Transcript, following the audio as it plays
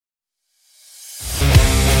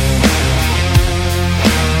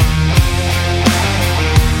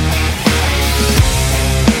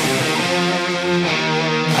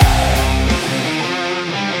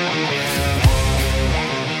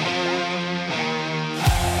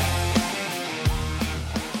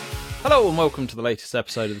Hello and welcome to the latest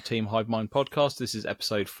episode of the Team Hive Mind podcast. This is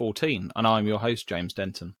episode 14 and I'm your host, James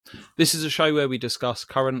Denton. This is a show where we discuss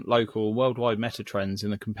current, local and worldwide meta trends in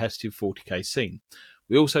the competitive 40k scene.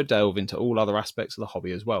 We also delve into all other aspects of the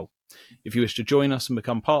hobby as well. If you wish to join us and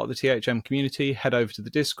become part of the THM community, head over to the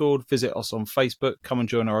Discord, visit us on Facebook, come and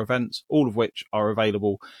join our events, all of which are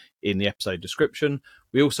available in the episode description.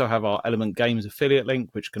 We also have our Element Games affiliate link,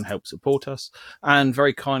 which can help support us. And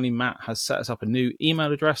very kindly, Matt has set us up a new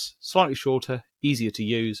email address, slightly shorter, easier to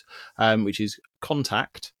use, which is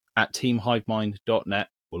contact@teamhivemind.net.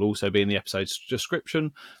 Will also be in the episode's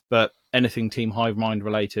description, but anything Team Hive Mind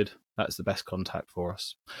related, that's the best contact for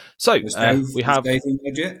us. So we have...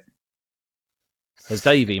 Has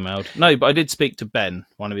Dave emailed? No, but I did speak to Ben,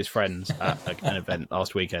 one of his friends, at an event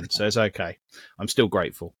last weekend, so it's okay. I'm still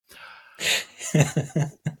grateful.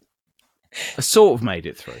 I sort of made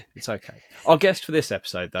it through. It's okay. Our guest for this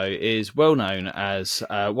episode, though, is well known as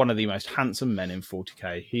one of the most handsome men in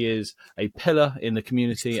 40k. He is a pillar in the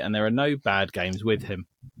community, and there are no bad games with him.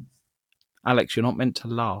 Alex, you're not meant to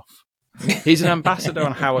laugh. He's an ambassador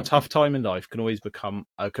on how a tough time in life can always be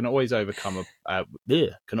overcome with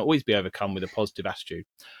a positive attitude.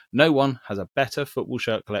 No one has a better football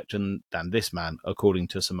shirt collection than this man, according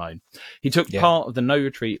to Simone. He took part of the No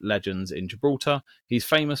Retreat Legends in Gibraltar. He's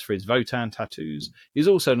famous for his Votan tattoos. He's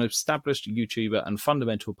also an established YouTuber and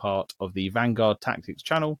fundamental part of the Vanguard Tactics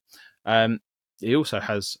channel. He also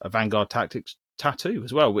has a Vanguard Tactics tattoo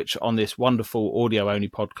as well, which on this wonderful audio-only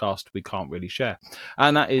podcast we can't really share.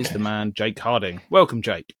 And that is the man, Jake Harding. Welcome,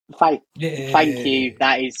 Jake. Thank you.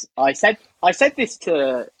 That is, I said this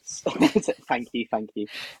to. thank you.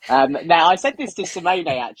 Now I said this to Simone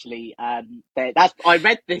actually. I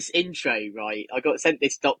read this intro, right? I got sent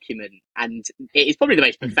this document, and it is probably the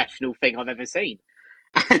most professional thing I've ever seen.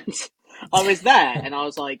 And I was there, and I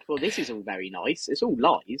was like, "Well, this is all very nice. It's all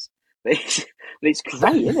lies." But it's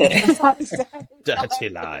great, isn't it? Dirty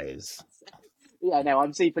lies. Yeah, no,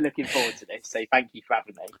 I'm super looking forward to this. So thank you for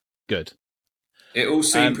having me. Good. It all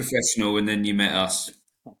seemed professional, and then you met us.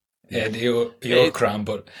 Yeah, you're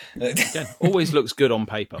crumbled. Again, always looks good on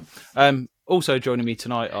paper. Also joining me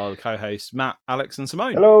tonight are the co-hosts Matt, Alex, and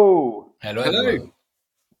Simone. Hello.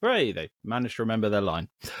 Hooray! They managed to remember their line.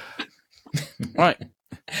 Right.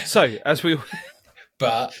 So as we,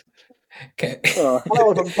 but. I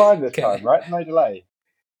was on time this time, right? No delay.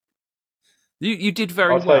 You did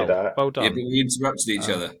very I'll well. say that. Well done. Yeah, but we interrupted each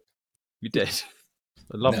other. You did.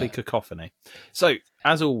 A lovely cacophony. So,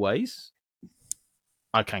 as always,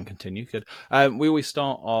 I can continue. Good. We always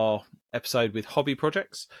start our episode with hobby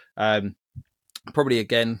projects. Probably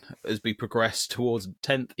again, as we progress towards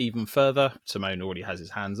 10th even further, Simone already has his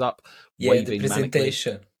hands up. Yeah, the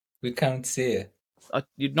presentation. Manically. We can't see it.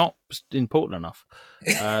 You're not important enough.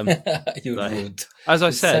 You would. As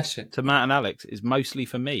I said to Matt and Alex, it's mostly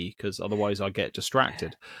for me because otherwise I get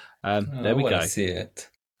distracted. There we go. I want to see it.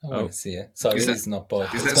 So it's not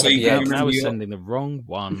podcast. Now we're sending the wrong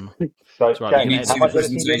one. So you need to see the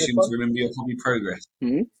presentation to remember your hobby progress.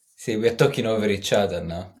 Mm-hmm. See, we're talking over each other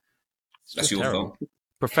now. That's your fault.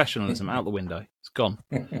 Professionalism out the window. It's gone.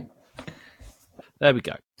 There we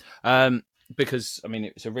go. Because, I mean,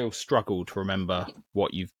 it's a real struggle to remember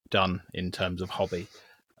what you've done in terms of hobby,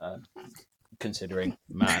 considering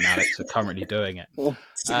Matt and Alex are currently doing it.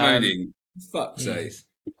 Simone, fuck's sake.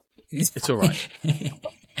 It's all right.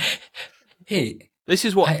 Hey, this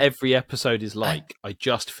is what every episode is like. I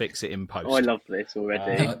just fix it in post. Oh, I love this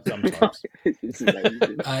already. Sometimes. This is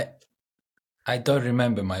amazing. I don't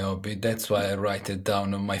remember my hobby. That's why I write it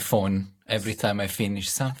down on my phone every time I finish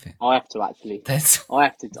something. I have to actually. I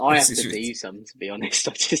have to do some, to be honest.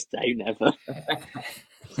 I just don't ever.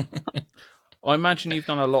 I imagine you've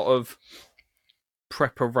done a lot of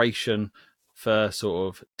preparation for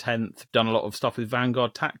sort of 10th. Done a lot of stuff with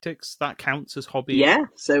Vanguard Tactics. That counts as hobby. Yeah.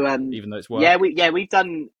 So even though it's work. We've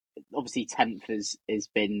done. Obviously, 10th has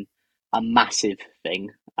been a massive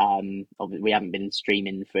thing. We haven't been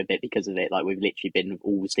streaming for a bit because of it. Like we've literally been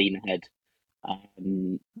all steam ahead.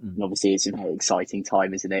 And obviously, it's a very exciting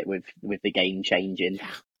time, isn't it? With the game changing.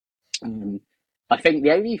 I think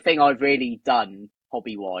the only thing I've really done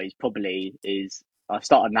hobby wise probably is I've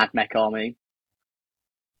started Mad Mech Army.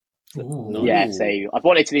 Ooh. Yeah, so I've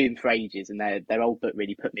wanted to do them for ages, and their old book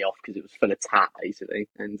really put me off because it was full of tat basically,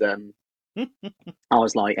 and I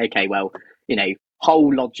was like, okay, well,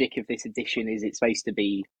 whole logic of this edition is it's supposed to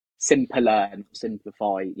be simpler and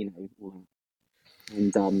simplify, and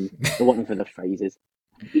whatever the phrases.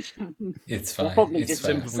 It's fine. Probably it's just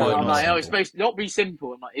fine. simple. So I'm like, it's supposed to not be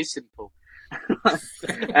simple. I'm like, it's simple.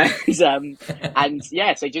 and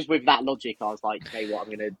yeah, so just with that logic, I was like, okay, what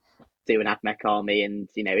I'm gonna do an AdMech army, and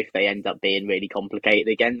if they end up being really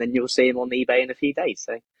complicated again, then you'll see them on eBay in a few days.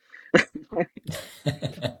 So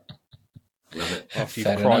after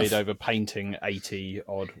you've cried over painting 80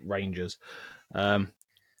 odd Rangers. Are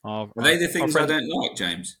they the things I don't like,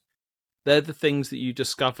 James? They're the things that you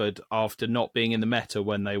discovered after not being in the meta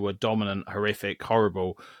when they were dominant, horrific,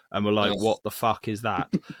 horrible, and were like, what the fuck is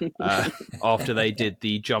that? After they did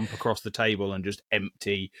the jump across the table and just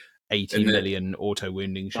empty 80 million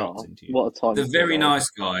auto-wounding shots into you. What a time. The very nice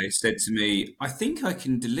guy said to me, I think I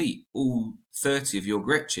can delete all 30 of your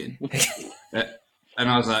Gretchen. And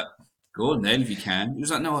I was like, go on then, if you can. He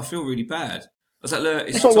was like, no, I feel really bad. I was like, look,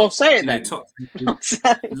 it's well, say it then.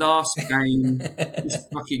 Last game,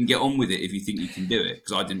 just fucking get on with it if you think you can do it,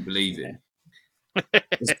 because I didn't believe it.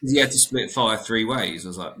 He had to split fire 3 ways. I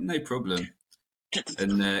was like, no problem.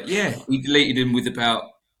 And he deleted him with about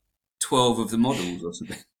 12 of the models or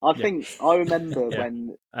something. I remember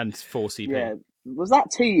when... And 4 CP. Yeah, was that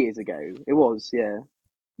 2 years ago? It was, yeah.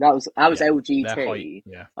 That was LGT.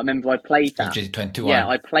 Yeah. I remember I played that. LGT21. Yeah,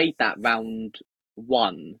 I played that round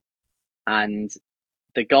 1. And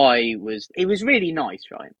the guy was really nice,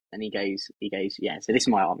 right? And he goes, yeah, so this is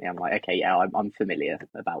my army. I'm like, okay, yeah, I'm familiar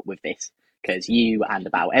with this because you and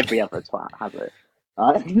about every other twat has it.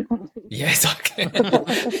 Right? Yes, okay.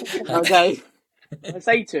 Okay. I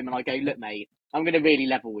say to him and I go, look, mate, I'm going to really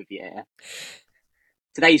level with you here.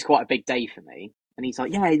 Today's quite a big day for me. And he's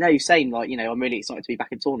like, yeah, no, same. Like, I'm really excited to be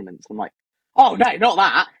back in tournaments. I'm like, oh no, not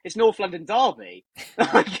that! It's North London Derby.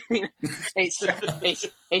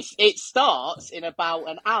 It starts in about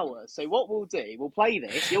an hour. So what we'll do, we'll play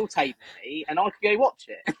this. You'll tape me, and I can go watch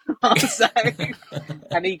it. So,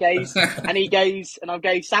 and he goes, and I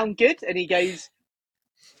go, sound good? And he goes,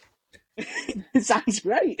 sounds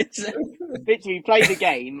great. So, literally, play the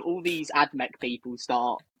game. All these AdMech people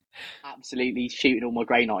start absolutely shooting all my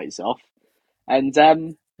Grey Knights off, and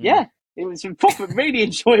yeah. It was a proper, really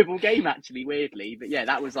enjoyable game, actually, weirdly. But yeah,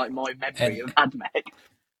 that was like my memory of AdMech.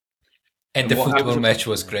 And the football match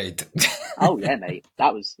was great. Oh yeah, mate,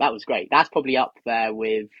 that was great. That's probably up there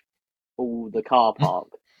with all the car park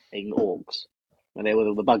in Orcs, when they were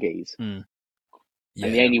all the buggies. Mm. Yeah.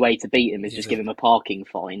 And the only way to beat him is just give him a parking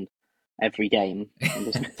fine every game.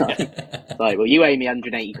 And just like, well, you owe me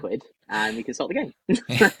 180 quid, and we can start the game.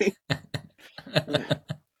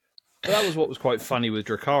 But that was what was quite funny with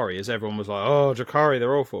Drakari, is everyone was like, oh, Drakari,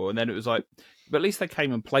 they're awful. And then it was like, but at least they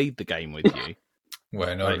came and played the game with you.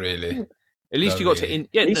 Well, not really. At least you got to...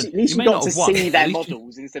 at least you got to see their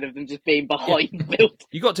models instead of them just being behind build.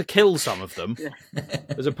 You got to kill some of them,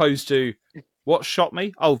 as opposed to, what shot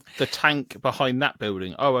me? Oh, the tank behind that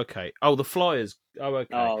building. Oh, okay. Oh, the Flyers. Oh,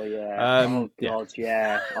 okay. Oh, yeah. God,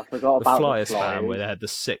 yeah. I forgot about the Flyers fan where they had the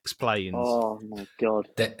 6 planes. Oh, my God.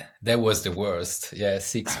 That was the worst. Yeah,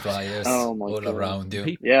 6 Flyers all God. Around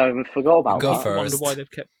you. Yeah, I forgot about that. I wonder why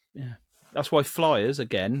they've kept... Yeah. That's why Flyers,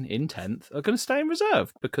 again, in 10th, are going to stay in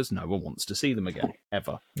reserve, because no one wants to see them again,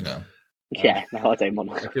 ever. No. Yeah, no, I don't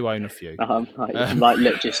want to. I do own a few. Like,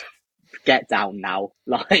 look, just get down now.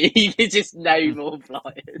 Like, you just no more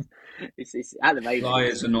Flyers. It's at the moment.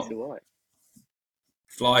 Flyers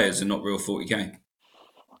are not real 40k.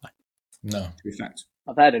 No. To be fact.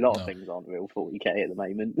 I've heard a lot of things aren't real 40k at the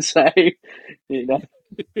moment, so,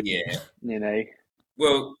 Yeah.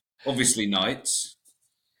 Well, obviously Knights.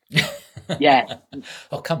 Yeah.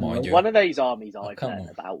 Oh, come on. One of those armies I've heard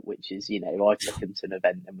about, which is, I took them to an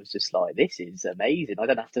event and was just like, this is amazing. I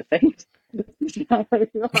don't have to think. And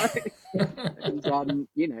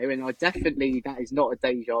I definitely, that is not a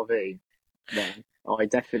deja vu. No,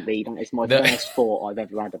 that is my first thought I've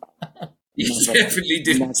ever had about. You definitely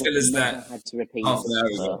didn't tell us that. Had to repeat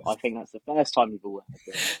I think that's the first time you've all heard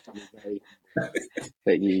it.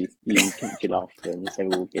 But you kept your laughter and so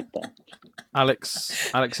we're all good there.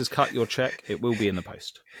 Alex has cut your check. It will be in the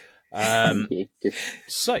post.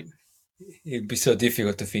 So it'd be so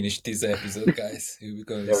difficult to finish this episode, guys.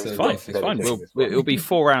 It's fine. It'll be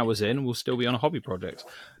 4 hours in and we'll still be on a hobby project.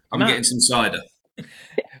 I'm getting some cider.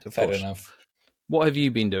 Fair enough. What have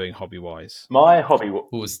you been doing hobby-wise? My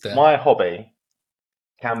hobby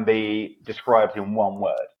can be described in one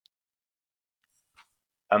word.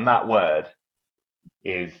 And that word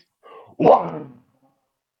is one.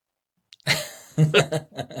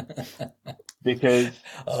 Because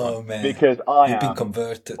I am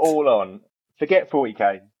converted. All on. Forget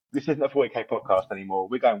 40k. This isn't a 40k podcast anymore.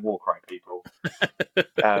 We're going Warcry, people.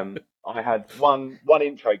 I had one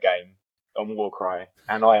intro game on Warcry,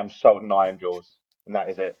 and I am sold on Iron Jaws, and that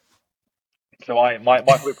is it. So my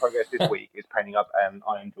hobby progress this week is painting up an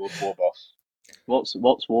Iron Jaws war boss.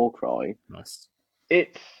 What's Warcry? Nice.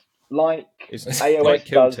 It's like it's AOS like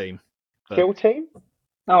Kill does. Team. Kill Team?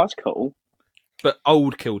 Oh, that's cool. But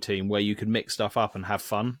old Kill Team, where you could mix stuff up and have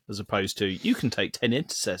fun, as opposed to you can take 10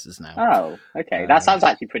 intercessors now. Oh, okay. That sounds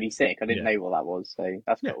actually pretty sick. I didn't yeah. know what that was, so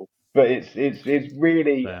that's cool. But it's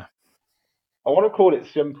really, Yeah. I want to call it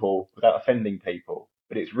simple without offending people,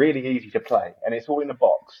 but it's really easy to play, and it's all in a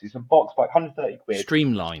box. It's a box for like 130 quid.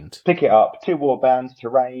 Streamlined. Pick it up, 2 warbands,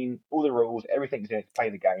 terrain, all the rules, everything's in it to play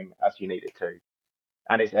the game as you need it to.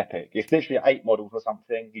 And it's epic. It's literally 8 models or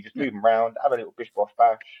something. You just move them around, have a little bish bosh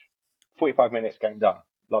bash. 45 minutes, game done.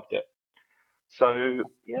 Loved it. So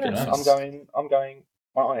yeah, Nice. I'm going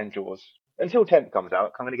my Iron Jaws until 10th comes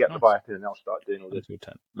out. I'm going to get Leviathan and I'll start doing all the Until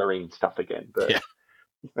 10. marine stuff again. But Yeah.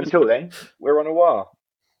 until then, we're on a war.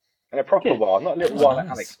 And a proper Good. war, not a little war like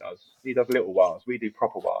Nice. Alex does. He does little wars. We do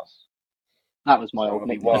proper wars. That was my So old I'll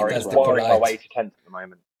be nickname. warring, That's the warring my polite. way to 10th at the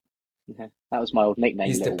moment. Yeah, that was my old nickname.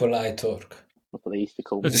 He's the Little, polite orc. that's what they used to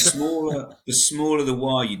call me. The smaller the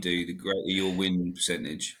wire you do, the greater your win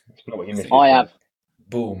percentage. It's not what you miss. I have.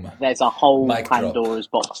 Boom. There's a whole Mic drop. Pandora's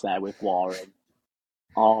box there with warring.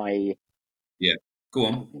 I Go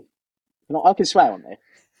on. can swear on this.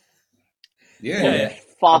 Yeah. Yeah.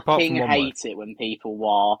 Fucking Apart from one hate it when people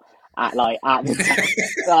war at the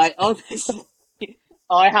like honestly.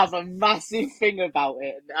 I have a massive thing about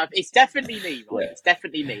it. It's definitely me, right? Yeah. It's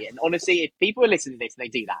definitely me. And honestly, if people are listening to this and they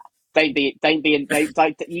do that,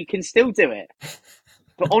 don't you can still do it.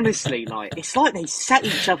 But honestly, like, it's like they set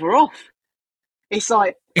each other off. It's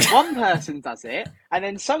like one person does it, and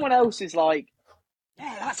then someone else is like,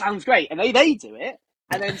 yeah, that sounds great. And they do it.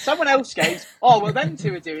 And then someone else goes, oh, well, them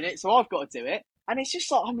two are doing it, so I've got to do it. And it's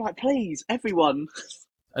just like, I'm like, please, everyone.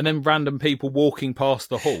 And then random people walking past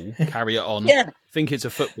the hall carry it on, Yeah. think it's a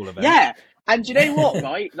football event. Yeah. And do you know what,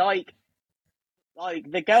 right? Like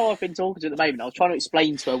the girl I've been talking to at the moment, I was trying to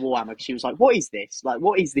explain to her Warhammer, because she was like, what is this? Like,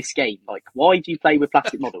 what is this game? Like, why do you play with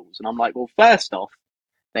plastic models? And I'm like, well, first off,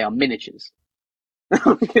 they are miniatures. Let's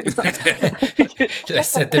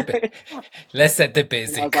set the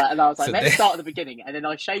basic. And I was like, So let's they- start at the beginning. And then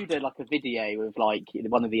I showed her like a video of like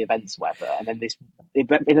one of the events, or whatever. And then this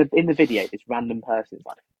in the video, this random person is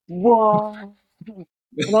like, "What?"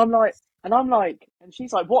 And I'm like, and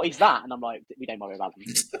she's like, "What is that?" And I'm like, "We don't worry about them.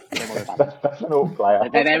 We don't worry about them. That's an orc player.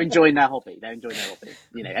 They're enjoying their hobby. They're enjoying their hobby.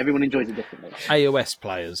 You know, everyone enjoys it differently." AOS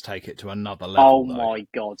players take it to another Oh level. though. my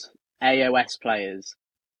god, AOS players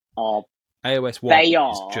are. AOS They One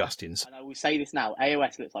are. is just insane. And I will say this now: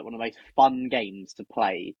 AOS looks like one of the most fun games to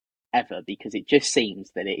play ever, because it just seems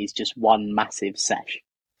that it is just one massive sesh.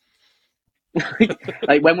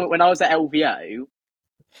 Like when I was at LVO,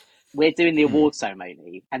 we're doing the award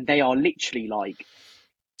ceremony, and they are literally like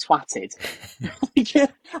twatted,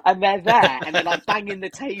 and they're there, and they're like banging the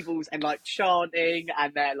tables and like chanting,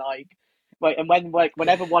 and they're like, wait, and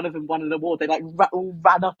whenever one of them won an award, they like all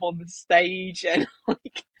ran up on the stage and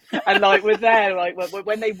like. And like we're there, like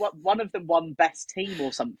when they one of them won best team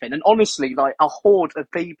or something, and honestly, like a horde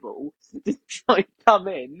of people just like come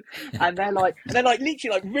in, and they're like literally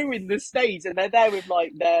like ruin the stage, and they're there with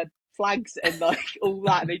like their flags and like all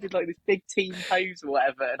that, and they did like this big team pose or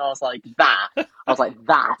whatever, and I was like, that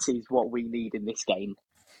is what we need in this game.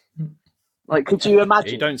 Like, could you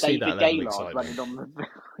imagine You don't see David that level of Gaylord running excitement.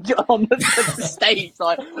 on the stage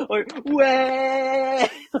like way,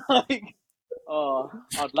 like. Oh,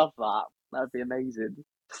 I'd love that. That'd be amazing.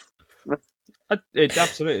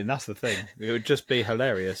 Absolutely, and that's the thing. It would just be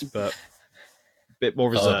hilarious, but a bit more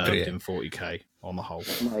reserved brilliant. in 40k on the whole.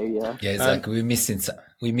 No, yeah. Yeah, exactly. We're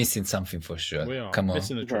missing something for sure. We are Come on,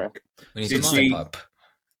 missing a trick. we need Did to step she- up.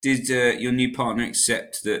 Did your new partner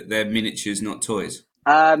accept that they're miniatures, not toys?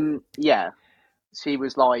 Yeah. She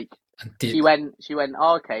was like, Until she went,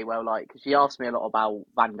 oh, okay, well, like, 'cause she asked me a lot about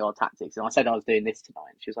Vanguard tactics, and I said I was doing this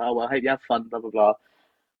tonight. She was like, oh, well, I hope you have fun, blah, blah, blah.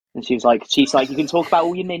 And she's like, you can talk about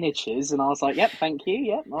all your miniatures. And I was like, yep, thank you,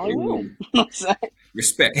 yep, I will. So,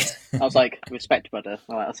 Respect. I was like, respect, brother.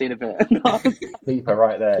 All right, I'll see you in a bit. Keep her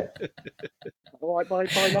right there. All right, bye,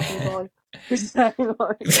 love you,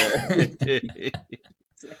 bye.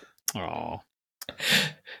 Oh,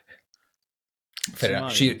 fair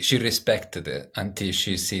enough. Simone. She respected it until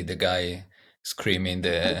she see the guy screaming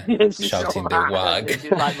Yeah, she's shouting so the mad. wag.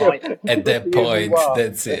 She's like, right, At that The point, wow.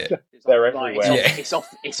 that's it. They're right, everywhere. Yeah. it's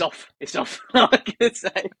off. I could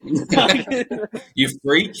say. You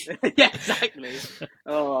freak. Yeah, exactly.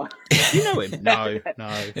 Oh. you know him? No.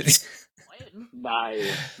 No.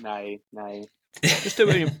 Just do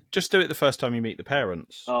it the first time you meet the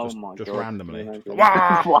parents. Oh just, my just god. randomly. You know,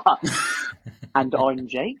 Wah! what? And I'm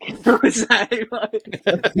Jake. So, like-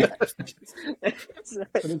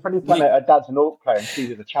 When you find out her dad's an orc player and sees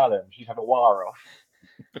it as a challenge, she's have a wire off.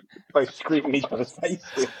 Both screaming each other's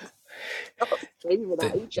faces. Dreaming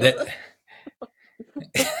about each that- other.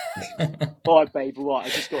 All right, babe. What? I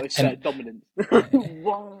just got to assert dominance.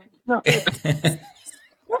 What? No.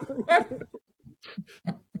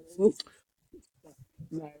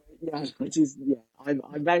 No, yeah,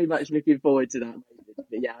 I'm very much looking forward to that moment. But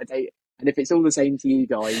yeah, I don't. And if it's all the same to you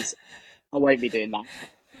guys, I won't be doing that.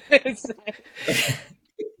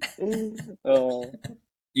 Oh,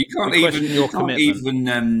 You can't We question even your you can't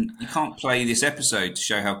commitment. you can't play this episode to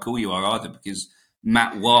show how cool you are either, because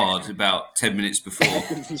Matt Ward about 10 minutes before.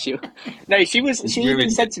 No, she even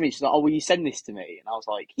ruined said to me, she's like, "Oh, will you send this to me?" And I was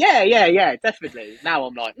like, "Yeah, definitely." Now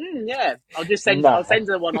I'm like, "Yeah, I'll just send. No. I'll send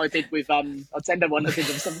her one I did with I'll send her one I did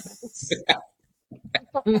with someone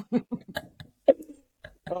else.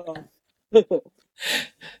 Oh.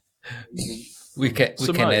 we can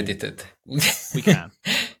Simone. edit it. We can.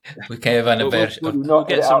 We can have an We'll version. we'll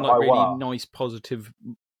get edit some out like my really wow. nice positive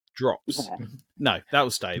drops. Yeah. No, that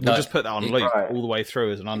will stay. No, We'll just put that on it- loop Right. all the way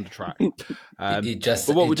through as an undertrack. It just,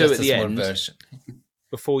 but what it's we'll do just at a the small end, version.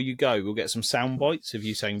 before you go, we'll get some sound bites of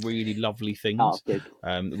you saying really lovely things. Oh, good.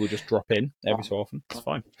 That we'll just drop in every so often. It's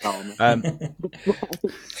fine. Oh,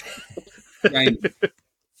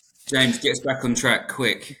 James, get us back on track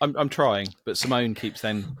quick. I'm trying, but Simone keeps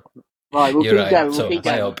then. right, we'll You're keep right. going. So, We'll keep I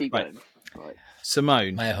going. We'll hope- keep right. going. Right.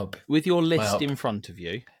 Simone, I hope. with your list hope. in front of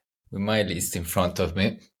you, With my list in front of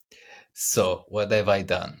me. So, what have I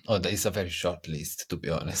done? Oh, that is a very short list, to be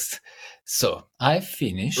honest. So, I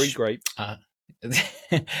finished three grapes. a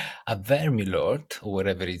Vermilord, or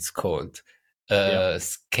whatever it's called, Yeah.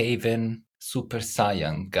 Skaven Super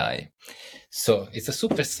Saiyan guy. So, it's a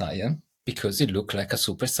Super Saiyan because it looked like a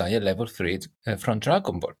Super Saiyan level 3 from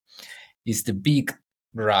Dragon Ball. It's the big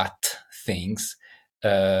rat things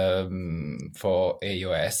for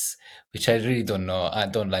AOS, which I really don't know. I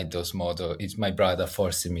don't like those models. It's my brother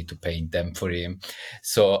forcing me to paint them for him,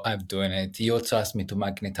 so I'm doing it. He also asked me to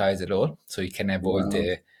magnetize it all, so you can have all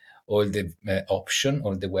the option,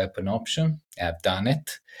 all the weapon option. I've done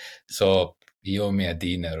it. So he owe me a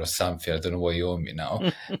dinner or something. I don't know what he owe me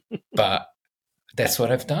now, but that's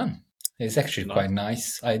what I've done. It's actually Nice. quite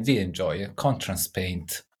nice. I did enjoy it. Contrast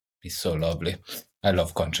paint is so lovely. I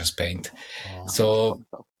love contrast paint. So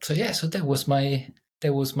yeah, so that was my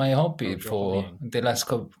hobby was your for hobbying. the last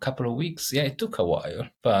couple of weeks. Yeah, it took a while,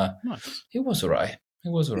 but Nice. it was alright.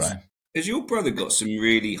 Has your brother got some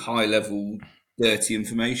really high level dirty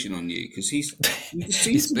information on you? Because you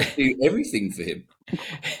seem to do everything for him.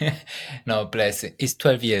 No, bless him. He's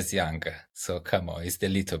 12 years younger, so come on, he's the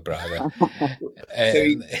little brother. He's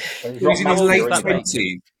in his late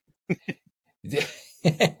 20s.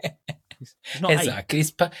 He's not 8. Exactly.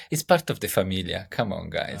 It's part of the familia. Come on,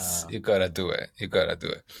 guys. You gotta do it.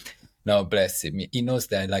 No, bless him. He knows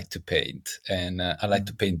that I like to paint, and I like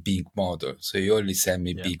to paint big models. So he always send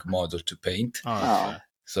me big model to paint. Oh,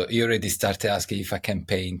 So he already started asking if I can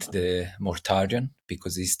paint the Mortarion,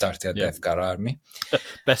 because he started at Death Guard Army.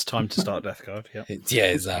 best time to start Death Guard. Yeah. Yeah,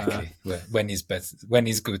 exactly. When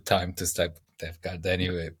is good time to start Death Guard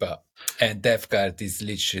anyway. And Death Guard is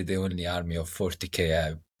literally the only army of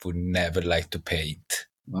 40k I would never like to paint.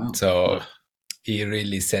 Wow. So he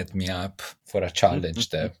really set me up for a challenge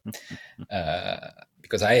there.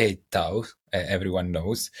 Because I hate Tau, everyone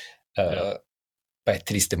knows. But at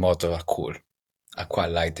least the models are cool. I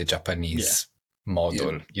quite like the Japanese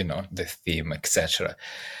model, the theme, etc.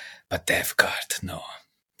 But Death Guard, no.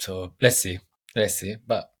 So let's see.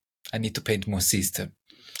 But I need to paint more system.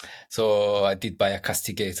 So I did buy a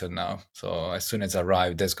Castigator now. So as soon as I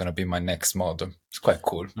arrive, that's going to be my next model. It's quite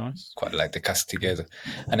cool. Nice. Quite like the Castigator.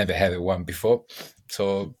 I never had one before.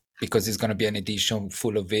 So because it's going to be an edition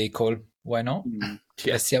full of vehicle, why not?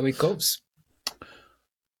 Let's see how it goes.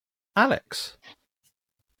 Alex.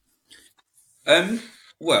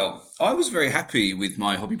 Well, I was very happy with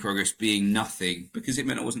my hobby progress being nothing, because it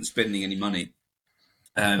meant I wasn't spending any money.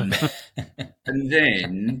 And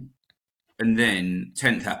then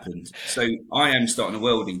 10th happened. So I am starting a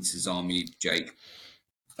World Eaters army, Jake.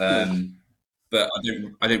 But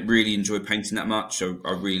I don't really enjoy painting that much. I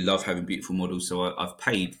really love having beautiful models, so I've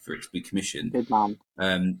paid for it to be commissioned. Good man.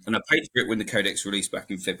 And I paid for it when the Codex released back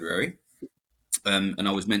in February. And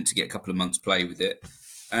I was meant to get a couple of months play with it.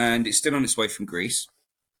 And it's still on its way from Greece.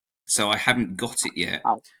 So I haven't got it yet.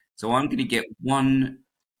 Oh. So I'm going to get one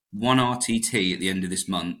RTT at the end of this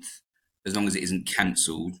month, as long as it isn't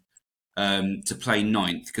cancelled, to play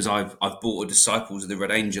 9th, because I've bought a Disciples of the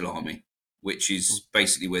Red Angel army, which is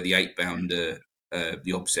basically where the 8-bounder, the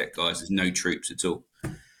OBSEC guys, there's no troops at all.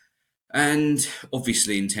 And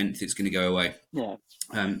obviously in 10th it's going to go away. Yeah.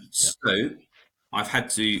 So I've had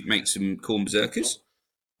to make some Khorne Berserkers.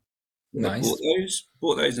 Nice.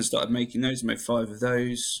 Bought those and started making those. I made 5 of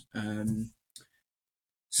those.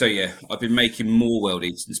 So yeah, I've been making more World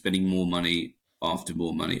Eaters and spending more money after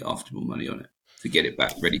more money on it to get it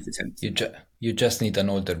back ready for 10th. You just need an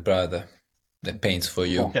older brother that paints for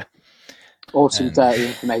you. Yeah. Or some dirty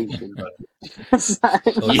information. Also,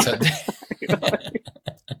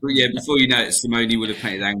 But yeah, before you know it, Simone would have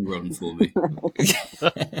painted Angron for me.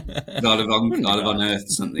 I'll have unearthed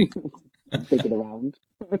something. Digging around.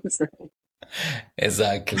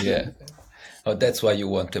 exactly, yeah. Oh, that's why you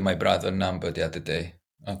wanted my brother number the other day.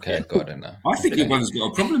 Okay, I got it now. I think your brother's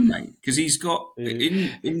got a problem, mate, because he's got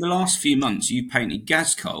in the last few months you painted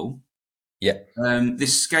Gazcol, Yeah,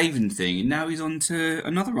 this Skaven thing, and now he's on to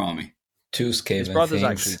another army. 2 Skaven His brother's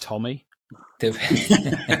things. actually Tommy.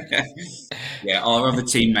 Yeah, our other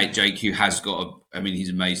teammate Jake, who has got he's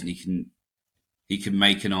amazing. He can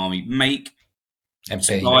make an army, and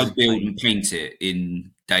supply, paint. build, and paint it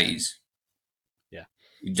in days. Yeah,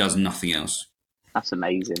 he does nothing else. That's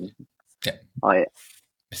amazing. Yeah.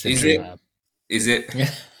 Is it? Yeah.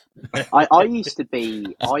 I used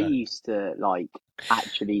to like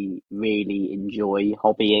actually really enjoy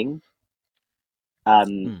hobbying.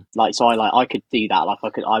 Like so I could do that. Like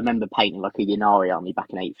I remember painting like a Yennari army back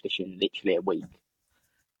in 8th edition, literally a week.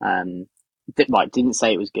 Didn't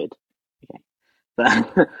say it was good. Okay.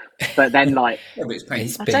 But then like Yeah, but it's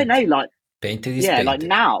paint. I don't know, like Painted is yeah, painted. like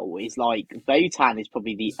now is like Votann is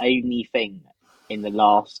probably the only thing in the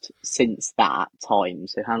last since that time.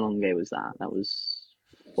 So how long ago was that? That was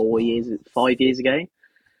 5 years ago.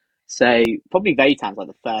 So probably Votann's like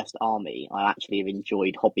the first army I actually have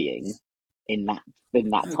enjoyed hobbying in that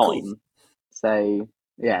time. Cool. So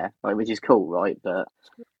yeah, like, which is cool, right? But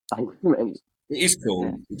It is cool,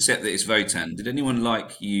 Yeah. except that it's Votann. Did anyone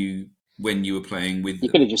like you when you were playing with you them?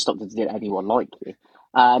 could have just stopped it. Did anyone like you?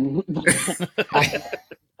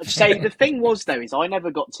 So the thing was though is I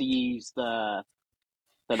never got to use the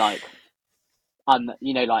like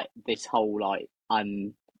like this whole like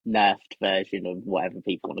unnerfed version of whatever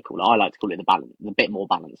people want to call it. I like to call it the bit more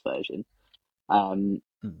balanced version. And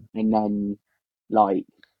then like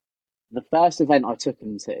the first event I took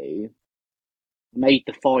them to, made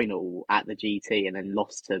the final at the GT and then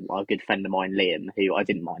lost to a good friend of mine, Liam, who I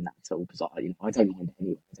didn't mind that at all because I don't mind it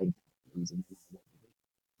anyway.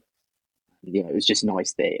 It was just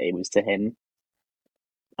nice that it was to him.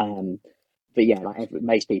 But yeah, like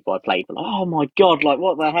most people I played were like, "Oh my god, like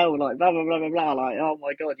what the hell, like blah blah blah blah blah, like oh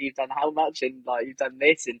my god, you've done how much and like you've done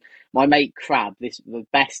this." And my mate Crab, the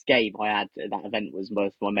best game I had at that event was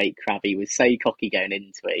with my mate Crab. He was so cocky going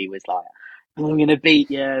into it. He was like, "I'm gonna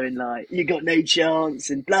beat you," and like you got no chance,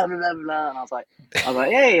 and blah blah blah blah. And I was like,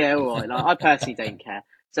 yeah, all right. Like I personally don't care.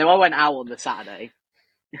 So I went out on the Saturday,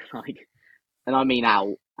 like, and I mean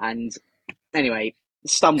out, and anyway,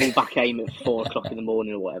 stumbled back home at 4 o'clock in the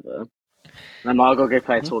morning or whatever. And I'm like, I've got to go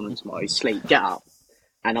play a tournament tomorrow. Sleep, get up.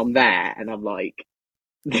 And I'm there, and I'm like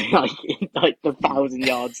the 1,000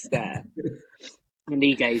 yards there. And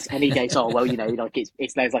he goes, oh, well, like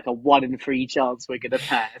it's there's like a 1 in 3 chance we're going to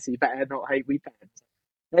pair, so you better not hope we pair.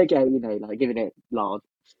 Okay, like giving it lard.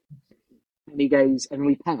 And he goes, and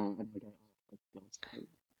we pair. And I go, oh,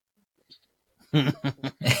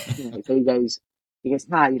 God. So he goes,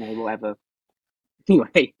 whatever.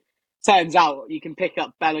 Anyway, turns out you can pick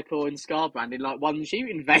up Be'lakor and Scarbrand in like one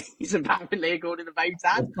shooting phase, apparently, according to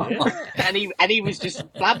Votann. And he was just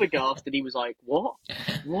flabbergasted. He was like, "What?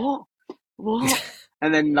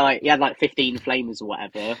 And then like he had like 15 flamers or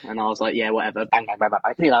whatever, and I was like, "Yeah, whatever." Bang, bang, bang, bang.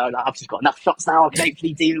 I've just got enough shots now. I can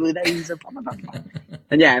hopefully deal with those.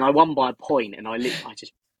 And yeah, and I won by a point, and I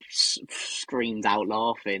just screamed out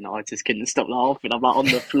laughing. I just couldn't stop laughing. I'm like on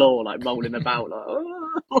the floor, like rolling about, like.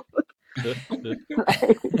 Oh.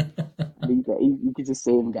 You could just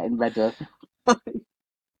see him getting redder.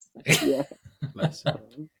 Yeah.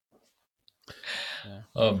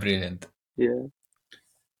 Oh, brilliant. Yeah.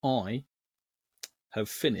 I have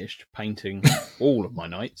finished painting all of my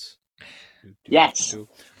knights. Yes.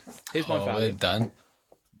 Here's my Valiant. Well done.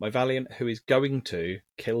 My Valiant, who is going to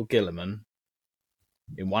kill Guilliman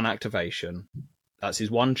in one activation. That's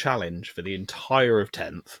his one challenge for the entire of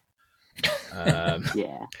 10th.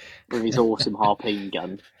 Yeah, with his awesome harpoon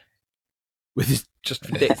gun. With his just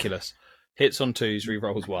ridiculous hits on 2s,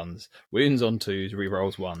 rerolls 1s, wounds on 2s,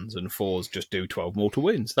 rerolls 1s, and 4s just do 12 mortal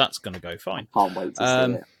wounds. That's going to go fine. Can't wait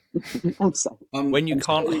to see it. I'm sorry. When you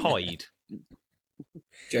can't hide.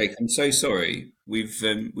 Jake, I'm so sorry. We've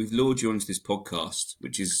lured you onto this podcast,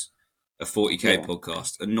 which is a 40k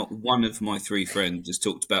podcast, and not one of my 3 friends has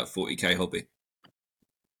talked about 40k hobby.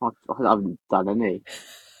 I haven't done any.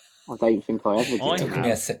 I don't think I ever did. I have.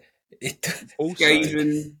 Yes. Also,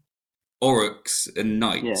 Skaven, Oryx and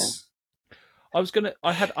Knights.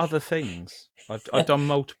 I had other things. I've done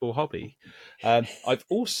multiple hobby. I've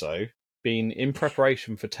also been in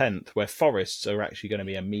preparation for 10th, where forests are actually going to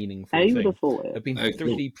be a meaningful Who would thing. have thought I've it? been Oh, cool.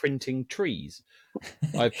 3D printing trees.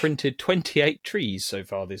 I've printed 28 trees so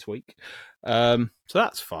far this week. So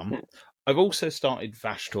that's fun. Yeah. I've also started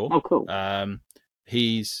Vashtor. Oh, cool.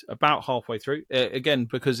 He's about halfway through. Again,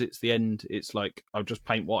 because it's the end, it's like I'll just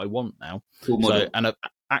paint what I want now. Cool model. And I've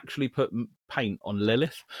actually put paint on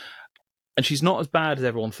Lilith, and she's not as bad as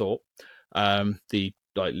everyone thought. The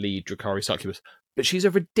lead Drakari succubus, but she's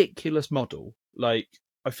a ridiculous model. Like,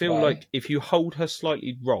 I feel Why? like if you hold her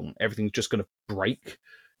slightly wrong, everything's just going to break.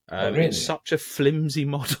 Really? It's such a flimsy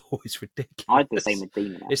model. It's ridiculous. I had the same with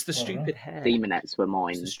Demonettes. It's the stupid hair. Demonettes were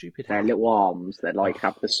mine. It's the stupid Their hair. little arms that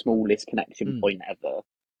have the smallest connection Mm. point ever.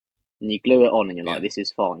 And you glue it on and you're Yeah. like, this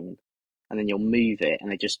is fine. And then you'll move it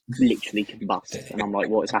and they just literally combust. And I'm like,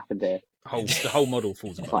 what has happened here? The whole model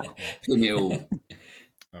falls apart. Put it all.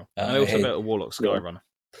 Oh. I And I also hate- built a Warlock Skyrunner.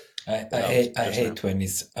 I Yeah, hate just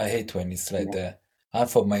hate when it's like that.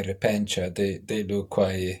 Half of my Repentia, they look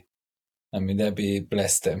quite. I mean, they'll be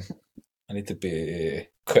bless them. A little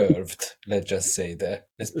bit curved. Let's just say that.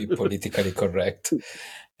 Let's be politically correct.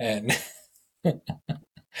 And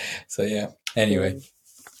so yeah. Anyway,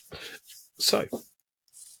 So,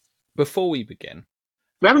 before we begin,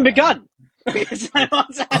 We haven't begun!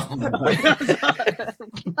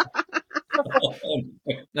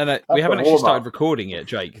 no, we haven't the actually warm-up. started recording yet,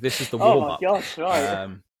 Jake. This is the Oh warm my up. gosh, right.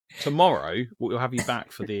 Tomorrow we'll have you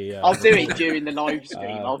back for the. I'll do it during the live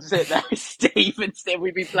stream. Um, I'll sit there with Steve and Steve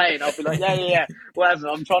will be playing. I'll be like, yeah, whatever,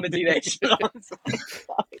 I'm trying to do this.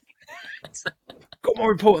 Got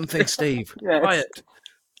more important things, Steve. Yeah. Quiet.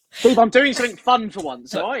 Steve, I'm doing something fun for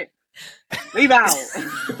once, alright? Leave out!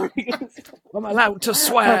 I'm allowed to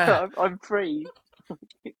swear. I'm free.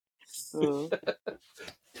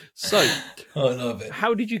 So, I love it.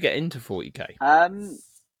 how did you get into 40k?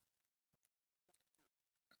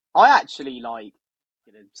 I actually going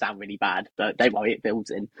to sound really bad, but don't worry, it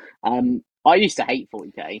builds in. I used to hate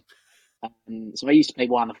 40k. So I used to play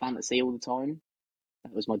Warhammer Fantasy all the time.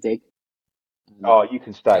 That was my dig. Oh, you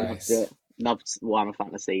can stay. Nice. Loved Warhammer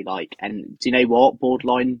Fantasy. And do you know what?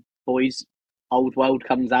 Borderline boys, Old World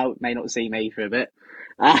comes out. May not see me for a bit.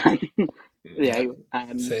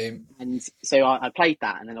 Same. And so I played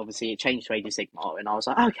that, and then obviously it changed to Age of Sigmar, and I was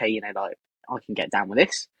like, okay, I can get down with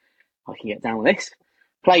this.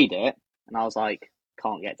 Played it, and I was like,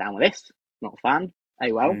 can't get down with this. Not a fan.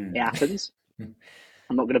 Oh well, Mm. it happens. I'm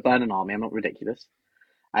not going to burn an army. I'm not ridiculous.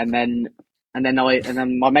 And then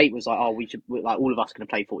my mate was like, oh, we should all of us going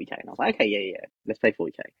to play 40k, and I was like, okay, yeah, let's play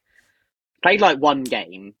 40k. Played one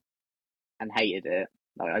game and hated it.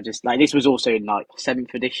 I just this was also in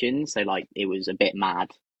 7th edition, so it was a bit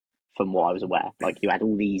mad from what I was aware. You had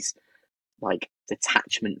all these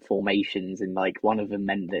detachment formations, and one of them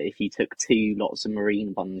meant that if you took 2 lots of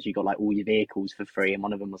marine ones, you got all your vehicles for free, and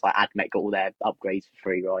one of them was Admech got all their upgrades for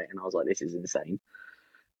free, right? And I was like, this is insane.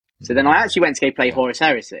 So then I actually went to go play Horus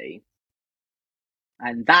Heresy,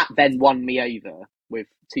 and that then won me over with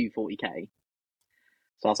 240k.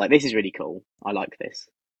 So I was like, this is really cool. I like this.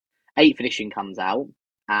 8th edition comes out,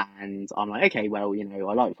 and I'm like, okay, well,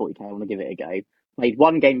 I like 40k. I want to give it a go. Played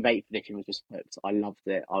one game of 8th edition, was just hooked. I loved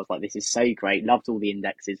it. I was like, this is so great. Loved all the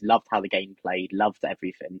indexes. Loved how the game played. Loved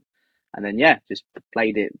everything. And then, just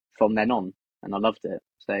played it from then on, and I loved it.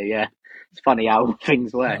 So, yeah, it's funny how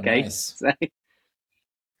things work, eh? Nice. So,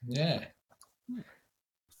 Yeah.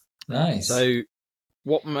 Nice. So,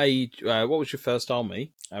 what was your first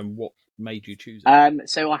army, and what made you choose it?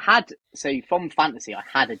 So from Fantasy, I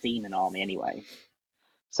had a demon army anyway.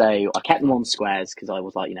 So I kept them on squares because I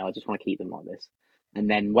was like, I just want to keep them like this. And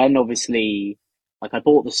then when obviously, I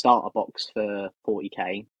bought the starter box for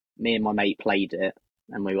 40k, me and my mate played it,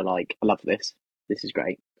 and we were like, I love this. This is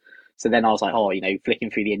great. So then I was like, flicking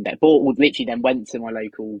through the index. Literally then went to my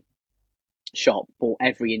local shop, bought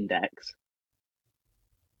every index,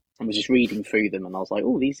 and was just reading through them, and I was like,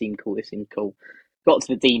 oh, these seem cool, this seems cool. Got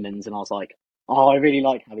to the demons, and I was like, oh, I really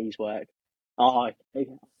like how these work.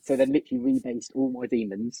 So then literally rebased all my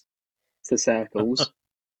demons to circles,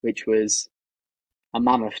 which was a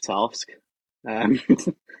mammoth task. Yeah,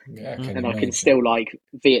 I can And I imagine. can still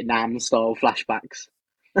Vietnam style flashbacks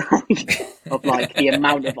of the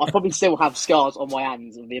amount of, I probably still have scars on my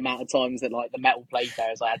hands of the amount of times that the metal plate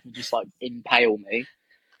bearers I had to just impale me.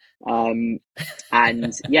 And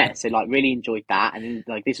yeah, so really enjoyed that. And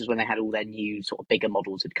then this was when they had all their new sort of bigger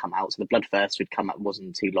models had come out. So the Bloodthirster had come out,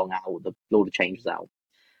 wasn't too long out, the Lord of Change was out.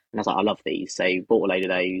 And I was like, I love these. So bought a load of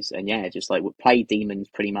those, and yeah, just played demons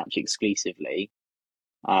pretty much exclusively.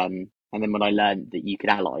 And then when I learned that you could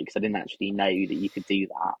ally, because I didn't actually know that you could do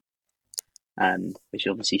that, which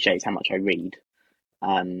obviously shows how much I read.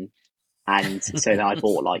 And so then I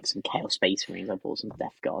bought like some Chaos Space Marines. I bought some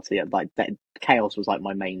Death Guard. So yeah, like Chaos was like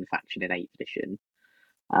my main faction in 8th edition.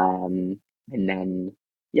 And then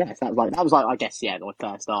yeah, so that was like I guess my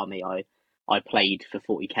first army. I played for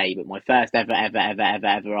 40k, but my first ever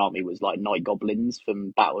army was like Night Goblins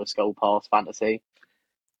from Battle of Skull Pass Fantasy.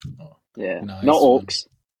 Oh, Yeah, nice not one. orcs,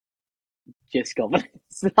 just goblins.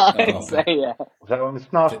 So yeah, Was that the one with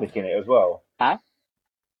Snarsnick in it as well? Huh?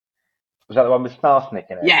 Was that the one with Snarsnick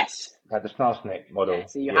in it? yes. It had the Snarsnick model. Yeah,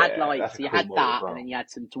 so you had that's a you cool had model as that, well. and then you had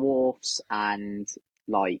some dwarfs, and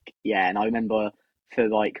and I remember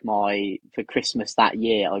for Christmas that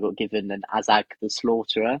year, I got given an Azag the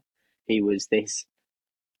Slaughterer. He was this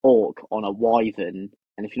orc on a wyvern,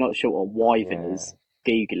 and if you're not sure what a wyvern is,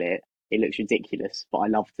 Google it. It looks ridiculous, but I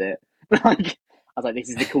loved it. Like I was like, this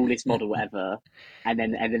is the coolest model ever. And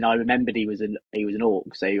then I remembered he was an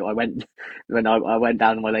orc, so I went I went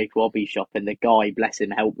down to my local hobby shop, and the guy, bless him,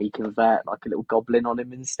 helped me convert like a little goblin on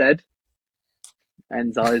him instead.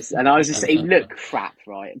 And I was just, he looked crap,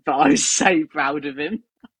 right? But I was so proud of him.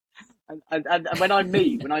 And when I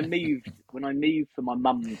moved from my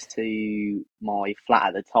mum's to my flat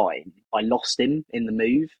at the time, I lost him in the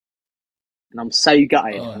move, and I'm so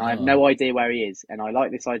gutted, and I have no idea where he is. And I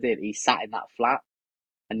like this idea that he sat in that flat,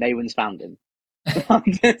 and no one's found him.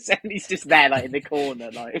 And he's just there, like in the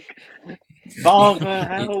corner, like, Father,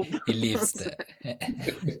 help! He lives there.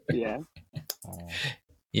 Yeah,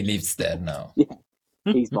 He lives there now. yeah,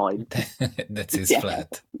 he's mine. That's his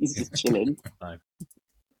flat. He's just chilling.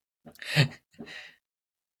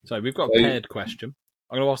 So we've got a paired question.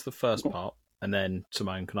 I'm going to ask the first part, and then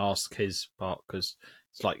Simone can ask his part, because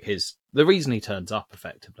it's like the reason he turns up,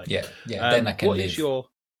 effectively. Yeah. Then I can What leave. is your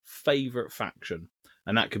favourite faction?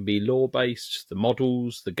 And that can be lore-based, the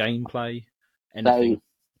models, the gameplay, anything.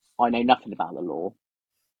 So I know nothing about the lore.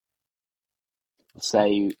 So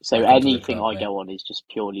Welcome anything to the club, I go on is just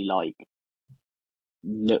purely like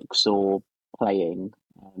looks or playing.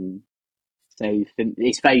 So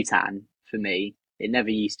it's Votann for me. It never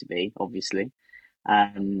used to be, obviously.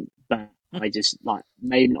 But I just like, the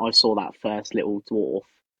moment I saw that first little dwarf,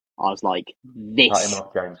 I was like, Cut him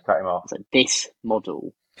off, James. Cut him off. so this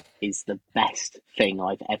model is the best thing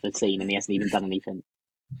I've ever seen, and he hasn't even done anything.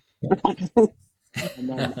 and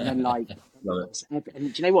then like, and do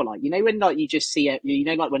you know what? Like, when like you just see it,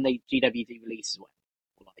 like when they GWD releases one,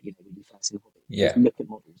 or like when you first see the hobby, just look at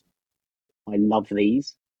models. I love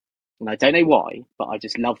these, and I don't know why, but I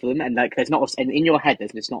just love them. And like, and in your head,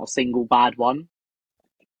 there's just not a single bad one.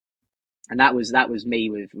 And that was me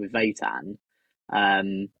with Votann,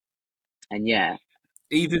 and yeah,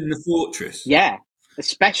 Even the fortress. yeah.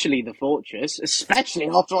 Especially the fortress, especially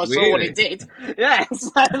after I saw what it did. Yeah, so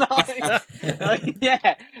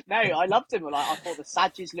yeah. No, I loved him. Like, I thought the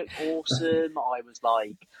Sages looked awesome. I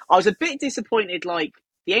was a bit disappointed. Like,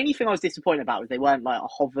 the only thing I was disappointed about was they weren't like a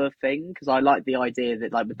hover thing, because I like the idea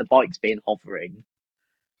that like with the bikes being hovering.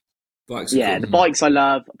 Bikes Yeah, cool. the bikes I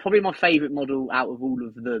love. Probably my favourite model out of all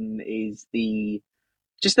of them is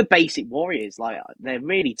just the basic warriors. Like, they're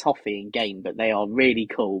really toffee in game, but they are really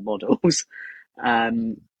cool models.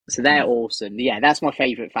 So they're awesome. Yeah, that's my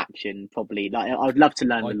favourite faction. Probably, like, I'd love to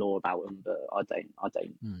learn the lore about them, but I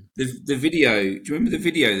don't. The video. Do you remember the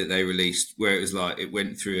video that they released where it was like it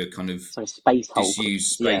went through a kind of Space Hulk.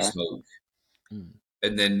 disused Space Hulk,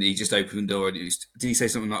 and then he just opened the door and did he say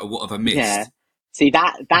something like, "What have I missed?" Yeah. See,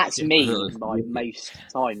 that's me. Like most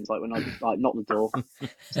times, like when I like knock the door,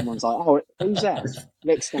 someone's like, "Oh, who's there?"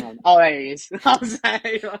 Looks down. Oh, there he is. I was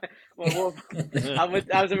like,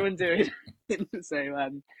 how's everyone doing? So,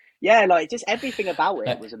 yeah, like just everything about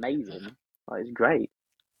it was amazing. Like, it's great.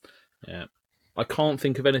 Yeah, I can't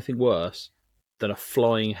think of anything worse than a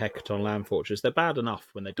flying Hecaton land fortress. They're bad enough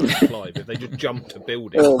when they don't fly, but if they just jump to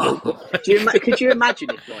buildings. Could you imagine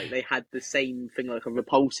if like they had the same thing like a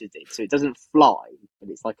repulsor did? So it doesn't fly, but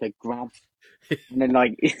it's like a grab, and then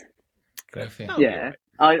like yeah.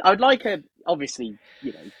 I'd like obviously,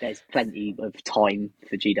 there's plenty of time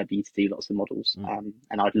for GW to do lots of models, and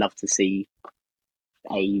I'd love to see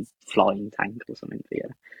a flying tank or something. But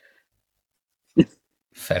yeah.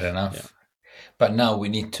 Fair enough. Yeah. But now we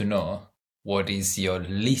need to know, what is your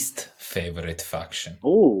least favorite faction?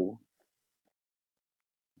 Oh,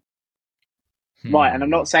 right. And I'm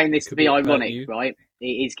not saying this to be ironic, right? It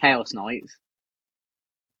is Chaos Knights,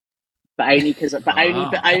 but only because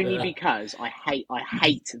I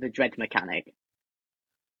hate the dread mechanic.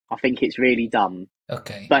 I think it's really dumb.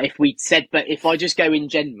 Okay. But if I just go in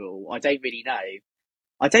general, I don't really know.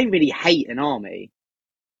 I don't really hate an army.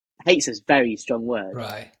 Hate's a very strong word.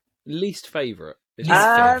 Right. Least favourite. It's Least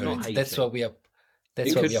not favorite. hating. That's what we are.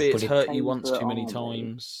 That's It what could we be are it's putting. hurt you once too many Favourite army.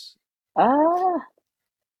 times.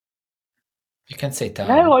 You can say Tau.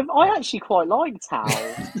 No, I actually quite like Tau.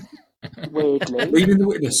 Weirdly. Leaving the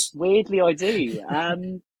witness. Weirdly, I do.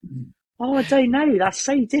 Oh, I don't know. That's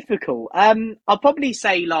so difficult. I'll probably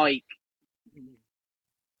say like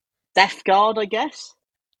Death Guard, I guess.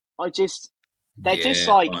 They're just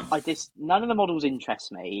Yeah, like, fine. none of the models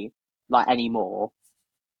interest me like anymore.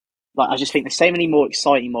 Like, I just think there's so many more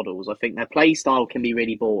exciting models. I think their play style can be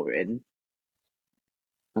really boring.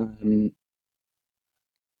 And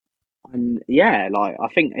yeah, like, I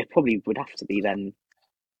think it probably would have to be then.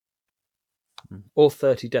 Or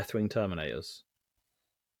 30 Deathwing Terminators.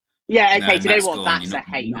 Yeah, No, okay, do you Matt's know what? gone. That's You're a not-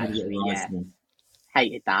 hate, you're not actually, gonna get yeah. a one.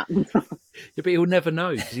 Hated that. Yeah, but he'll never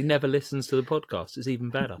know because he never listens to the podcast. It's even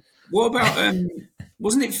better. What about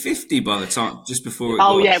wasn't it 50 by the time just before it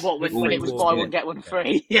Oh, got yeah, what, when Before it was it buy was- one, get one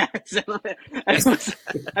free. Yeah, so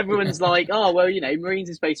everyone's like, oh, well, Marines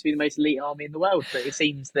are supposed to be the most elite army in the world, but it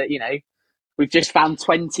seems that, we've just found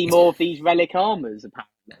 20 more of these relic armours,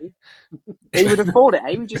 apparently. Who would have thought it,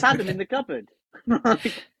 eh? We just had them in the cupboard.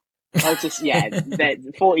 I just, yeah,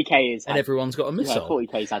 40k is... And everyone's got a missile.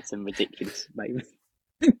 40k's had some ridiculous moments.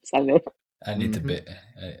 So, A little bit,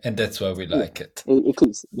 and that's why we like it. it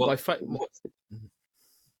keeps...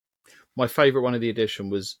 My favourite one of the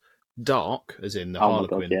edition was Dark, as in the Oh my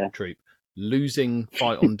Harlequin God, yeah. troop, losing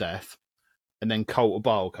Fight on Death, and then Cult of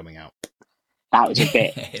Baal coming out. That was a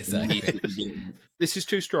bit... Exactly. This is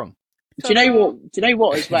too strong. Do you know what? Do you know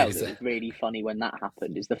what as well? It is That was really funny when that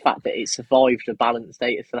happened is the fact that it survived the balanced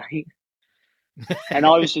data slate. And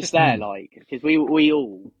I was just there, like, because we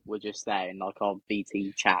all were just there in like our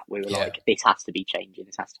BT chat. We were Yeah. like, "This has to be changing.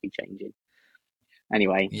 This has to be changing."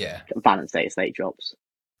 Anyway, Yeah, balanced data slate drops,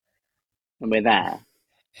 and we're there,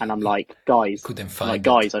 and I'm like, "Guys, couldn't I'm find like,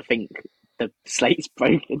 guys, I think the slate's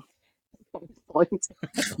broken."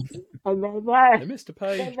 And they're there. They missed a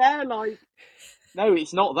They're page. there, like, no,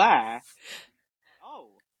 it's not there. Oh.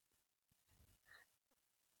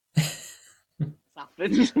 It's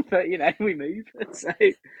happened, but we move. So,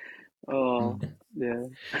 yeah.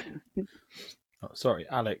 Oh, sorry,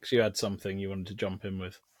 Alex, you had something you wanted to jump in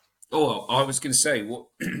with. Oh, I was going to say, what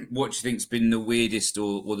do you think's been the weirdest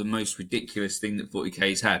or the most ridiculous thing that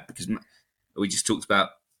 40k's had? Because we just talked about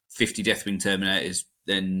 50 Deathwing Terminators.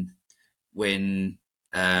 Then when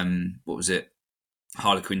what was it?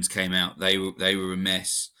 Harlequins came out. They were a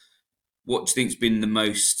mess. What do you think's been the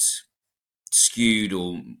most skewed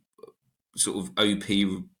or sort of OP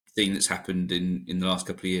thing that's happened in the last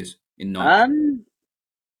couple of years in Ninth?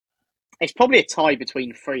 It's probably a tie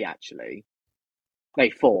between 3, actually. No,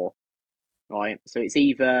 4. Right, so it's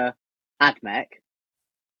either Admech,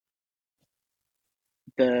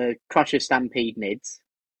 the Crusher Stampede Nids,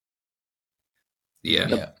 Yeah.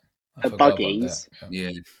 yeah. I the forgot about Buggies, that.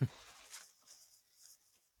 Yeah.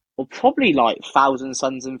 or probably like Thousand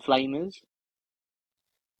Suns and Flamers.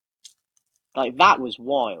 Like, that was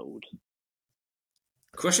wild.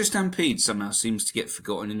 Crusher Stampede somehow seems to get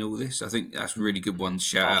forgotten in all this. I think that's a really good one to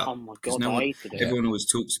shout out. Oh my 'Cause God, I hated it. everyone always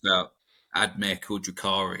talks about Admech or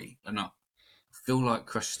Drakari, and I feel like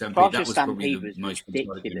Crusher Stampede, Crusher that was probably Stampede the was most exciting in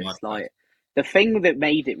my ridiculous. life. Like, the thing that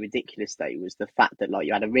made it ridiculous, though, was the fact that like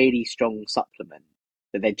you had a really strong supplement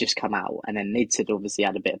that they'd just come out, and then Nids had obviously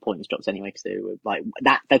had a bit of points drops anyway because they were like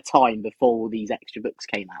at the time before all these extra books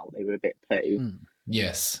came out, they were a bit poo.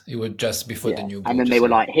 Yes, it was just before the new. And then they were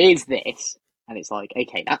like, "Here's this," and it's like,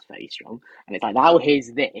 "Okay, that's very strong." And it's like, "Now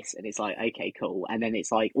here's this," and it's like, "Okay, cool." And then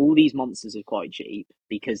it's like all these monsters are quite cheap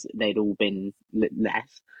because they'd all been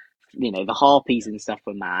less. The harpies and stuff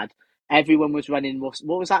were mad. Everyone was running. What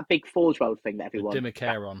was that big Forge World thing that everyone?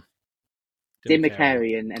 Dimmacaron.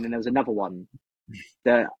 Dimmacaron, and then there was another one.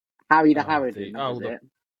 The Harry the Harridan, was it?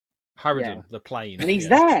 Harridan, Yeah. the plane. And he's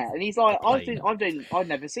there, and he's like, The I've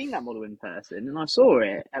never seen that model in person, and I saw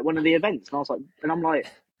it at one of the events, and I was like, and I'm like,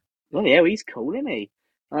 oh yeah, well, he's cool, isn't he?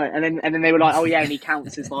 Right, and then they were like, oh yeah, and he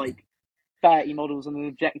counts as like 30 models on an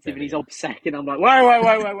objective, and he's obsec, and I'm like,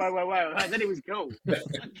 whoa, and then it was cool.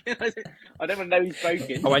 I don't want to know he's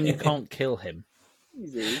broken. Oh, and you can't kill him.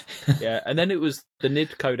 Easy. Yeah, and then it was the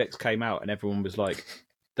Nid Codex came out, and everyone was like,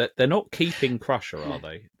 "They're not keeping Crusher, are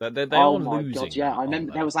they? They Oh are my losing." God, yeah, I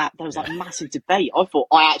remember there was aren't that like massive debate. I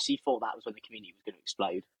actually thought that was when the community was going to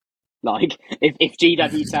explode. Like, if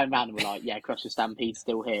GW turned around and were like, yeah, Crusher Stampede's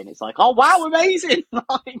still here, and it's like, oh wow, amazing!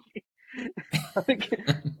 Like,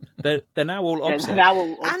 They're now all Yeah, OBSEC. they're now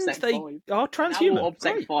all And OBSEC they 5. are Now transhuman. all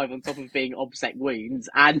OBSEC Great. 5 on top of being OBSEC wounds,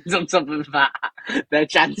 and on top of that, they're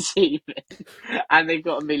transhuman. And they've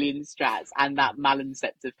got a million strats, and that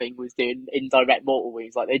Malinceptor thing was doing indirect mortal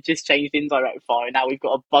wounds. Like, they just changed indirect fire, and now we've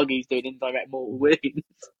got a bug who's doing indirect mortal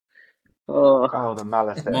wounds. Oh. Oh, the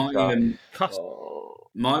Malice.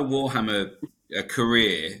 My Warhammer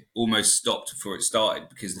career almost stopped before it started,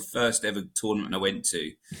 because the first ever tournament I went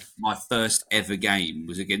to, my first ever game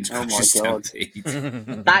was against Oh my Crusher God. Stampede.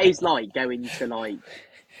 That is like going to, like,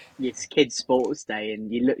 your kid's sports day,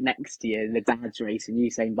 and you look next to you, and the dad's racing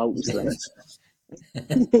Usain Bolt sleds.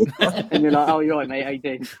 And you're like, oh, you're right, mate, how you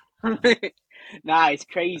doing? Nah, it's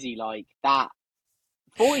crazy. Like, that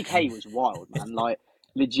 40k was wild, man. Like,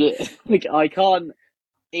 legit. Like, I can't.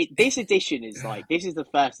 This edition is like, this is the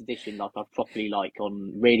first edition like I've properly like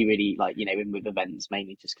on really, really like, you know, in with events,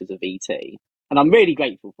 mainly just because of ET, and I'm really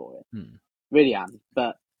grateful for it. Really am.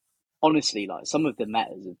 But honestly, like, some of the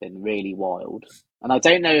metas have been really wild, and I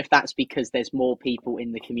don't know if that's because there's more people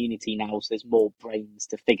in the community now, so there's more brains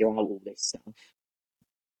to figure out all this stuff,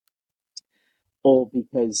 or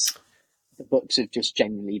because the books have just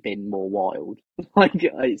generally been more wild. Like,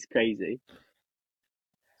 it's crazy.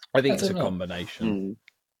 I think I it's a don't know. combination.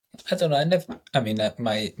 I don't know.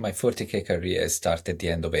 My 40k career started at the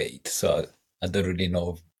end of 8, so I don't really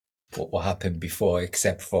know what happened before,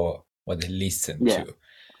 except for what I listened to.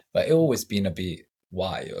 But it's always been a bit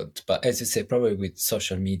wild. But as you say, probably with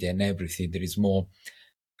social media and everything, there is more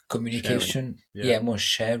communication. More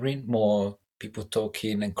sharing, more people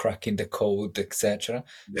talking and cracking the code, etc.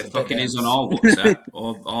 There fucking is on our WhatsApp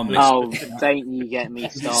or our message. Oh, don't you get me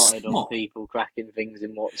started on people cracking things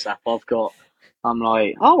in WhatsApp. I'm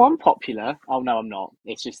like, oh, I'm popular. Oh no, I'm not.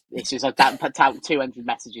 It's just I put out 200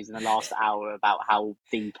 messages in the last hour about how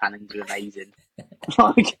D cannons are amazing.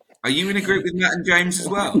 Like, are you in a group with Matt and James as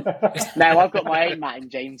well? No, I've got my own Matt and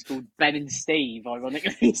James called Ben and Steve,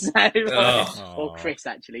 ironically. So, or Chris,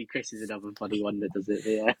 actually. Chris is another funny one that does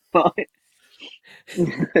it.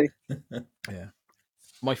 Yeah.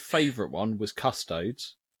 My favourite one was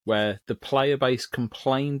Custodes, where the player base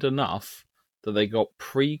complained enough that they got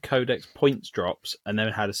pre-codex points drops and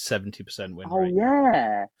then had a 70% win rate. Oh,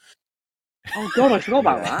 yeah. Oh, God, I forgot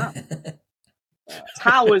about that.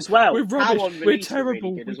 Tau as well. We're Tau rubbish. on We're release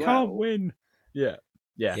terrible. really good We as can't well. win. Yeah.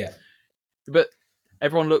 But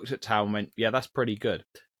everyone looked at Tau and went, yeah, that's pretty good.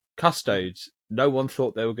 Custodes, no one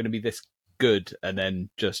thought they were going to be this good, and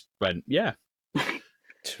then just went, yeah. Well,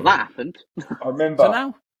 that happened. I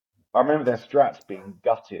remember their strats being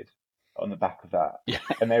gutted on the back of that,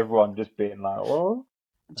 and everyone just being like, "What?"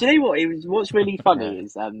 Do you know what? What's really funny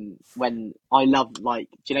is when I love, like,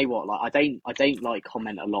 do you know what? Like, I don't like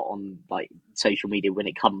comment a lot on like social media when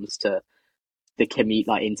it comes to the commute,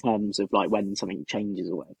 like in terms of like when something changes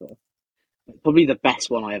or whatever. Probably the best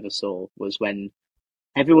one I ever saw was when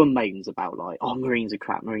everyone moans about like, oh, Marines are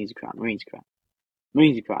crap, Marines are crap, Marines are crap,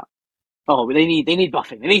 Marines are crap. Oh, but they need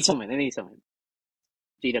buffing, they need something.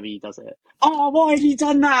 GW does it. Oh, why have you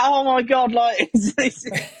done that? Oh my God! Like,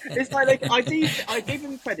 it's like I give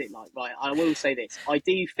them credit. Like, right, I will say this: I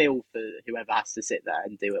do feel for whoever has to sit there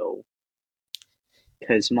and do it all,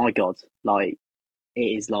 because my God, like, it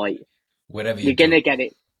is like you're gonna get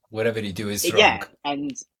it. Whatever you do is wrong. Yeah,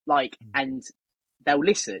 and they'll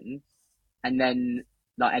listen, and then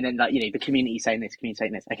you know, the community saying this,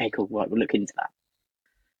 Okay, cool, right, we'll look into that,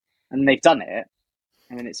 and they've done it.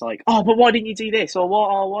 And then it's like, oh, but why didn't you do this? Or what?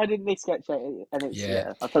 Oh, why didn't this get changed? And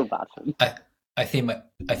it's I feel bad for them. I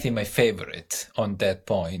think my favorite on that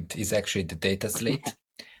point is actually the data slate.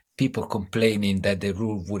 People complaining that the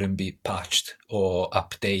rule wouldn't be patched or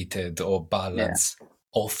updated or balanced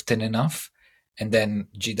often enough. And then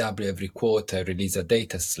GW every quarter release a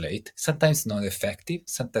data slate. Sometimes not effective,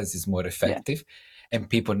 sometimes it's more effective. And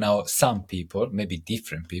some people, maybe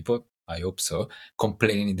different people, I hope so,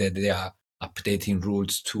 complaining that they are updating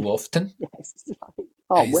rules too often.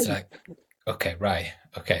 It's like, okay, right,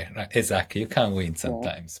 exactly. You can't win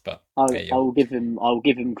sometimes, but I'll give him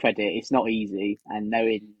credit. It's not easy, and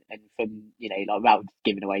from, you know, like, without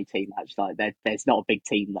giving away too much, like there's not a big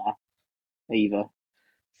team there either.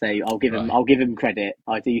 So I'll give him credit.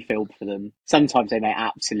 I do feel for them. Sometimes they make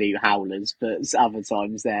absolute howlers, but other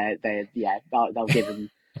times I'll give them.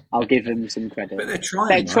 I'll give them some credit. But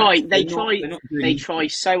they're trying. They try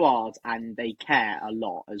so hard, and they care a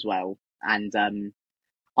lot as well. And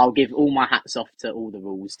I'll give all my hats off to all the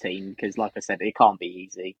rules team, because, like I said, it can't be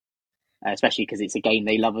easy, especially because it's a game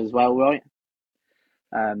they love as well, right?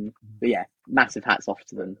 But yeah, massive hats off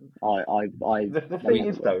to them. The thing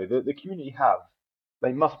is, though, the community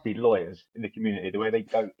they must be lawyers in the community, the way they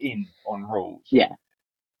go in on rules. Yeah.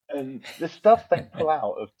 And the stuff they pull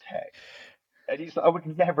out of tech, and I would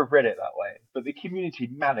never have read it that way, but the community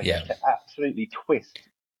managed to absolutely twist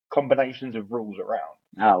combinations of rules around.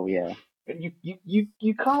 Oh yeah. And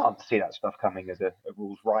you can't see that stuff coming as a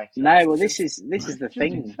rules writer. No, well, this is the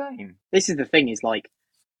thing. Insane. This is the thing. Is like,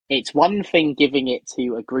 it's one thing giving it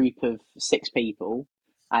to a group of 6 people,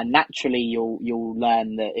 and naturally you'll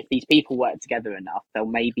learn that if these people work together enough, they'll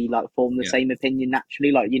maybe like form the same opinion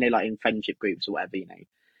naturally. Like, like in friendship groups or whatever.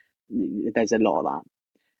 There's a lot of that.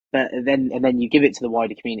 But then you give it to the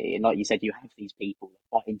wider community, and like you said, you have these people,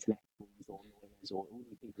 quite intellectuals or lawyers, or all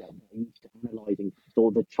these people that are used to analysing,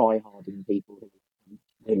 or the try-harding people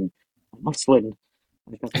who I must win.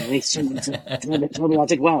 Tell me I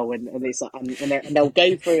did well, and it's like, and they'll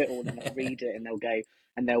go through it all, and they'll read it, and they'll go,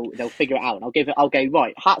 and they'll figure it out, and I'll go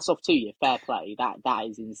right. Hats off to you, fair play. That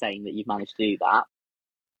is insane that you've managed to do that.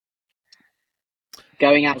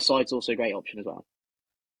 Going outside's also a great option as well.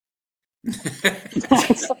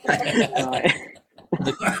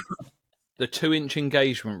 The 2-inch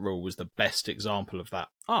engagement rule was the best example of that.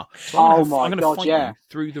 I'm going to fight you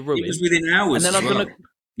through the ruin. It was within hours, and then I'm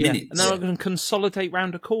going to consolidate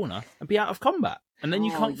round a corner and be out of combat, and then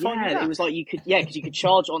you can't find it. It was like because you could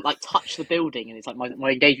charge on, like, touch the building, and it's like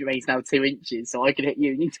my engagement range is now 2 inches, so I can hit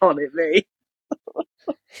you and you can't hit me.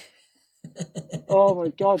 Oh my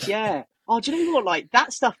god, yeah. Oh, do you know what? Like,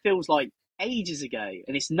 that stuff feels like ages ago,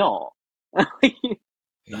 and it's not.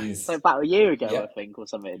 It's like about a year ago, I think, or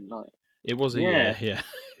something. Like, it was a year, yeah.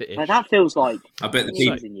 Like, that feels like I bet the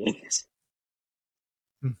people. Years.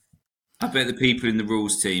 I bet the people in the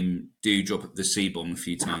rules team do drop the C-bomb a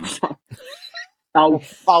few times.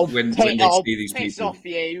 When they see these piss people off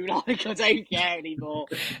you, like, I don't care anymore.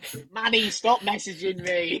 Manny, stop messaging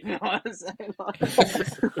me.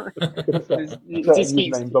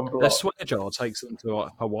 Their swear jar takes them to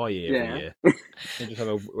Hawaii every year. They just have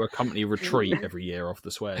a company retreat every year off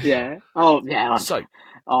the swear jar. Yeah. Oh yeah.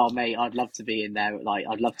 Mate, I'd love to be in there. Like,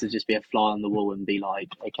 I'd love to just be a fly on the wall and be like,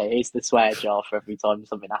 okay, here's the swear jar for every time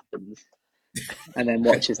something happens. And then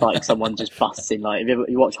watch as like someone just busts in. Like, if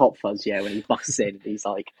you watch Hot Fuzz, when he busts in, he's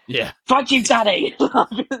like, "Thank you, Daddy."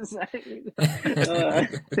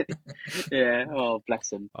 Yeah. Oh,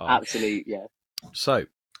 bless him. Absolute. Yeah. So,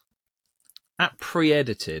 at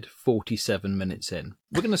pre-edited 47 minutes in,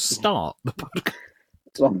 we're going to start the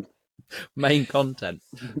podcast. Main content,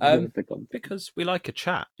 because we like a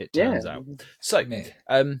chat. It turns out. So,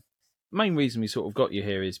 main reason we sort of got you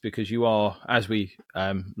here is because you are, as we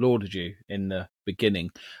lauded you in the beginning,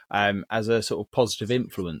 as a sort of positive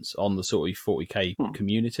influence on the sort of 40k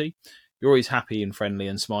community. You're always happy and friendly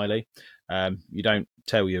and smiley. You don't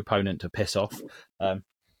tell your opponent to piss off.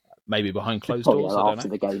 Maybe behind closed doors. After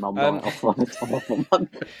the game, I'm off.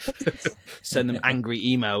 Send them angry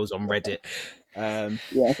emails on Reddit.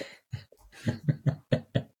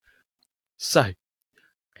 So,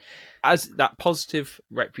 as that positive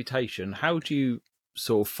reputation, how do you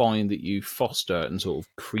sort of find that you foster and sort of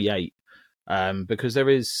create? Because there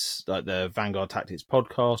is like the Vanguard Tactics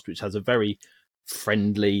podcast, which has a very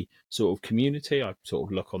friendly sort of community. I sort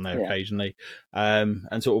of look on there occasionally,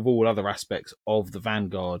 and sort of all other aspects of the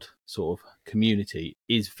Vanguard sort of community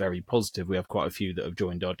is very positive. We have quite a few that have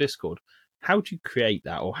joined our Discord. How do you create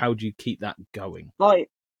that, or how do you keep that going? Like,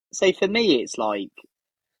 so for me, it's like,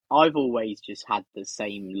 I've always just had the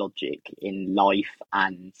same logic in life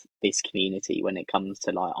and this community when it comes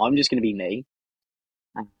to, like, I'm just going to be me.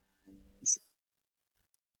 And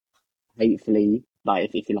hopefully,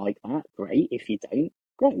 like, if you like that, great. If you don't,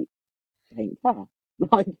 great. Ain't fair.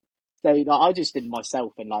 Like, so, like, I just did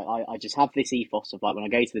myself, and like, I just have this ethos of, like, when I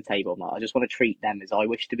go to the table, I'm like, I just want to treat them as I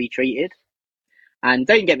wish to be treated. And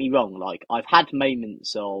don't get me wrong, like, I've had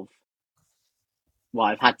moments of, well,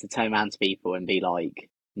 I've had to turn around to people and be like,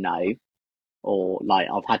 no, or like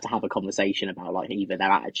I've had to have a conversation about like either their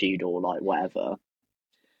attitude or like whatever.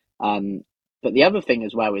 But the other thing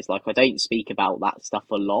as well is, like, I don't speak about that stuff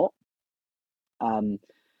a lot,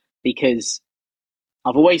 because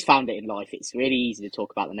I've always found it in life, it's really easy to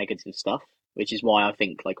talk about the negative stuff, which is why I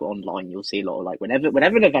think, like, online you'll see a lot of, like, whenever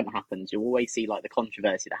an event happens, you'll always see like the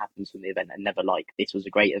controversy that happens from the event, and never like this was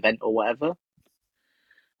a great event or whatever.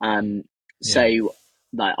 So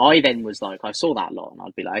like, I then was like, I saw that a lot, and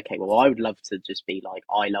I'd be like, okay, well, I would love to just be like,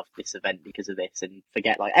 I loved this event because of this, and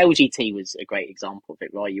forget, like, LGT was a great example of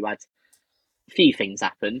it, right? You had a few things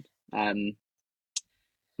happen,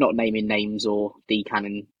 not naming names or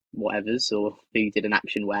decanning whatevers, or who did an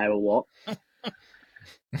action where or what.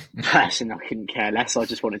 Personally, I couldn't care less. I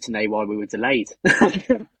just wanted to know why we were delayed.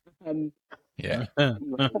 So anyway,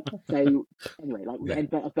 like,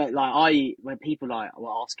 but like, when people like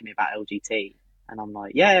were asking me about LGT, And I'm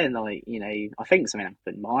like, yeah, and like, I think something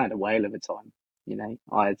happened. I had a whale of a time.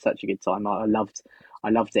 I had such a good time. I loved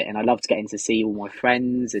it, and I loved getting to see all my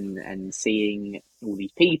friends and seeing all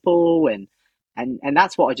these people, and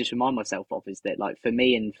that's what I just remind myself of, is that, like, for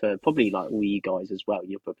me and for probably like all you guys as well,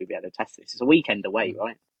 you'll probably be able to test this. It's a weekend away,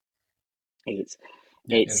 right? It's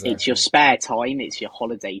Yeah, it's your exactly. spare time, it's your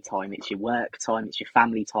holiday time, it's your work time, it's your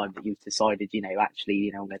family time that you've decided,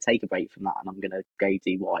 actually, I'm going to take a break from that and I'm going to go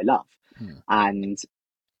do what I love. And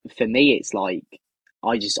for me, it's like,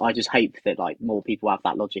 I just hope that, like, more people have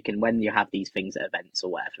that logic, and when you have these things at events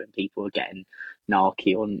or whatever, and people are getting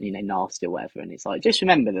narky or nasty or whatever, and it's like, just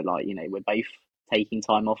remember that, like, we're both taking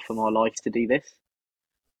time off from our lives to do this,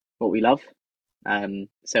 what we love.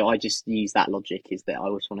 So I just use that logic, is that I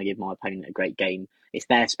always want to give my opponent a great game. It's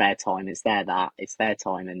their spare time, it's their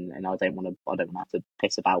time, and I don't want to have to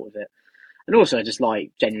piss about with it. And also, I just,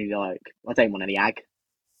 like, generally, like, I don't want any ag.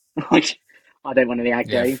 Like, I don't want any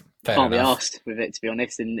Yeah, aggro. fair Can't be enough. asked with it, to be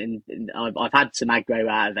honest. And I've had some aggro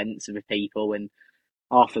at events with people, and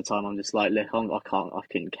half the time I'm just like, look, I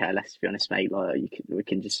couldn't care less, to be honest, mate. Like, we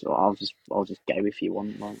can just, I'll just go if you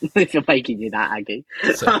want, like, if you're making you that aggy.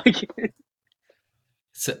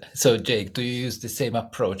 So, so Jake, do you use the same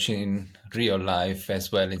approach in real life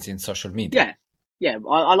as well as in social media? Yeah,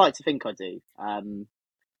 I like to think I do.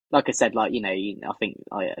 Like I said, like, I think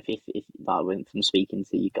if I went from speaking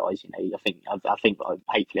to you guys, I think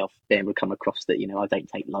hopefully I've been able to come across that, I don't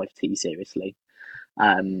take life too seriously.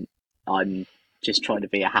 I'm just trying to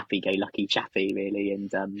be a happy-go-lucky chappy, really,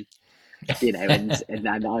 and and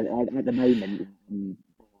I, at the moment,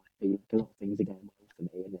 a lot of things are going well for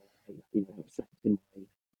me, and it's affecting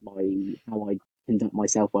my how I conduct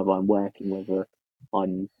myself, whether I'm working, whether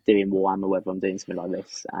I'm doing Warhammer, whether I'm doing something like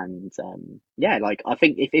this, and like, I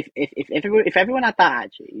think if everyone had that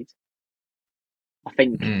attitude, I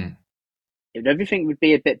think everything would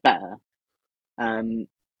be a bit better.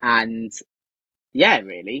 And yeah,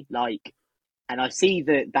 really, like, and I see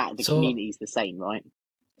that the So, community is the same, right?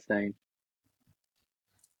 So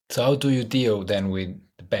so how do you deal then with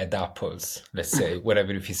the bad apples? Let's say,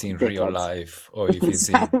 whatever, if it's in real dickheads. life or if it's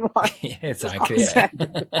So, in like, yeah, exactly, so, yeah.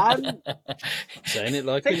 Saying it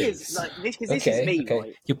like it thing is, is. like, this, because this is Okay, me, okay.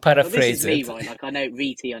 right? You Well, this is paraphrase me, it. right? Like, I know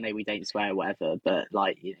VT, I know we don't swear or whatever, but,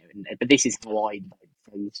 like, but this is how I, like,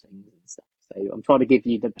 phrase things and stuff. So I'm trying to give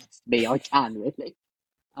you the best me I can, really.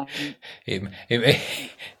 It,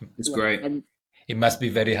 it, It's Yeah, great. and it must be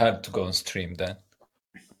very hard to go on stream then.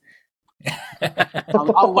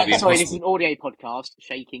 oh wait, It'd be sorry, this is impossible. an audio podcast.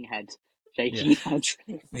 Shaking head, shaking head.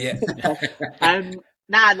 Yeah.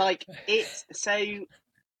 Like, it's so.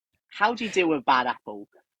 How do you deal with a bad apple?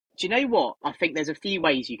 Do you know what? I think there's a few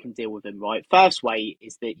ways you can deal with them, right? First way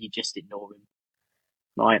is that you just ignore them,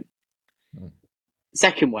 right?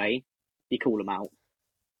 Second way, you call them out.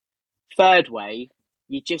 Third way,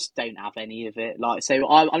 you just don't have any of it. Like, so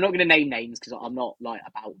I'm not going to name names because I'm not, like,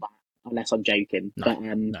 about that, unless I'm joking. No, But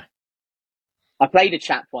no. I played a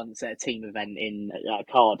chap once at a team event in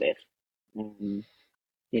Cardiff.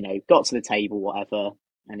 Got to the table, whatever,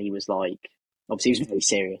 and he was like, obviously he was very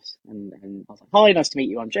serious, and I was like, "Hi, nice to meet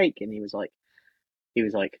you. I'm Jake," and he was like,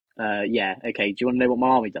 "Yeah, okay. Do you want to know what my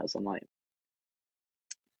army does?" I'm like,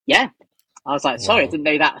 "Yeah." I was like, "Sorry, I Wow. didn't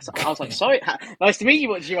know that." I was like, "Sorry, nice to meet you.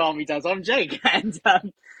 What your army does?" I'm Jake, and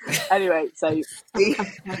anyway, so he,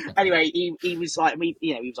 he was like,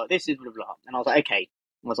 he was like, "This is blah blah," and I was like, "Okay."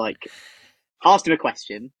 I was like, asked him a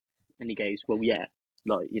question, and he goes, "Well, yeah,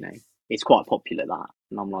 like, it's quite popular, that,"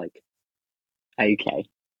 and I'm like, "Okay."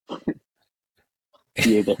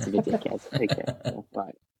 You're a bit of a dickhead. Okay, yeah,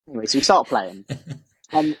 right. Anyway, so we start playing,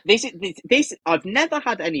 and this I've never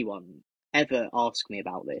had anyone ever ask me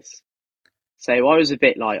about this, so I was a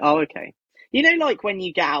bit like, oh, okay. Like, when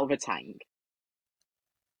you get out of a tank,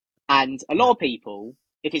 and a lot of people,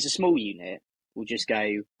 if it's a small unit, will just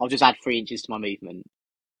go, "I'll just add 3 inches to my movement."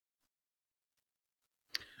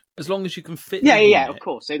 As long as you can fit Yeah, the yeah, unit, of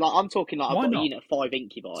course. So, like, I'm talking, like, I've why got a not? unit of 5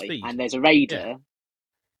 incubi, Speed. and there's a raider. Yeah.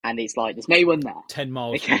 And it's like, there's no one there. 10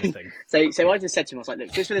 miles from the Okay, thing. so I just said to him, I was like,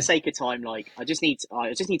 look, just for the sake of time, like, I just need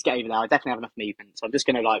to get over there. I definitely have enough movement, so I'm just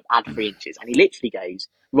gonna, like, add 3 inches. And he literally goes,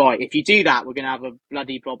 right, if you do that, we're gonna have a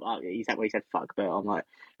bloody problem. He said, well, he said fuck, but I'm like,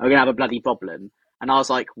 we're gonna have a bloody problem. And I was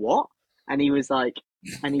like, what? And he was like,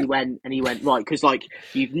 and he went, right, because, like,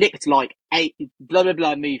 you've nicked, like, 8 blah blah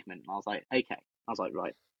blah movement. And I was like, okay. I was like,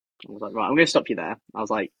 right. I'm gonna stop you there. I was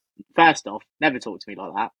like, first off, never talk to me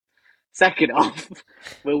like that. Second off,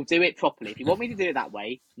 we'll do it properly. If you want me to do it that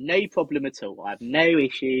way, no problem at all. I have no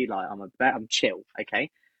issue. Like, I'm chill,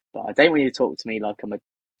 okay? But I don't want you to talk to me like I'm an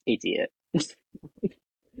idiot.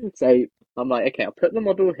 So I'm like, okay, I'll put the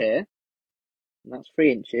model here. and that's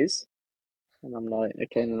 3 inches. And I'm like,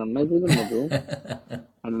 okay, and then I measure the model.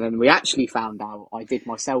 And then we actually found out I did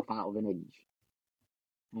myself out of an inch.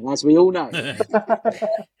 And as we all know, important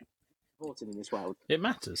in this world, It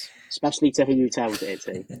matters. especially to who you tells it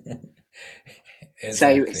to.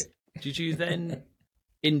 Exactly. Did you then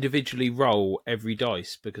individually roll every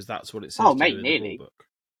dice because that's what it says Oh, to mate, do in nearly. the rule book?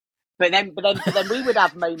 But then we would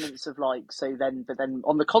have moments of like, but then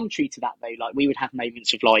on the contrary to that though, like we would have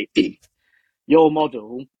moments of like, your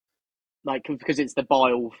model, like, because it's the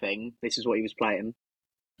bile thing, this is what he was playing.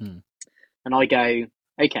 And I go,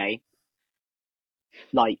 okay,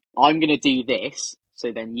 like, I'm going to do this,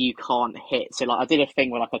 so then you can't hit. So, like, I did a thing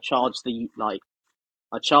where, like, I charged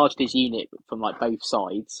his unit from, like, both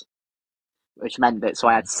sides, which meant that, so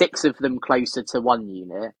I had 6 of them closer to one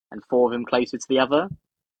unit and 4 of them closer to the other.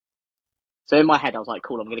 So in my head, I was like,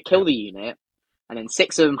 cool, I'm going to kill the unit, and then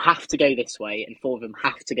 6 of them have to go this way and 4 of them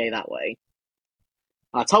have to go that way.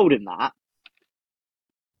 And I told him that,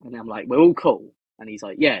 and I'm like, we're all cool. And he's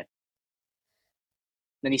like, yeah.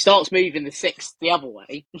 Then he starts moving the 6 the other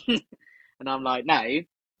way. And I'm like, no.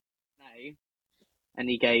 And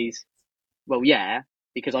he goes, well, yeah,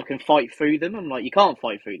 because I can fight through them. I'm like, you can't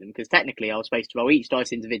fight through them because technically I was supposed to roll each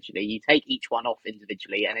dice individually. You take each one off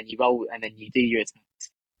individually and then you roll and then you do your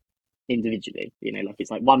attacks individually. You know, like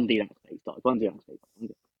it's like 1 D space dice, 1 D space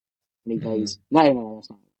dice. And he goes, no,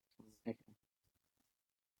 that's not. Okay.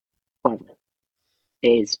 Whatever. It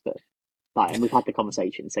is, but like, and we've had the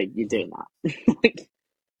conversation, so you're doing that. Like,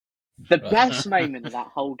 the best moment of that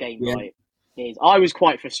whole game, right, is I was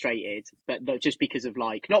quite frustrated, but just because of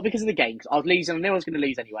like, not because of the game, because I was losing, I knew I was going to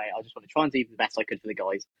lose anyway. I just want to try and do the best I could for the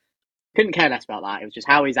guys. Couldn't care less about that. It was just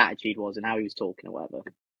how his attitude was and how he was talking or whatever.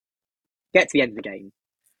 Get to the end of the game,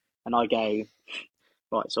 and I go,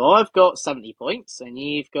 right, so I've got 70 points, and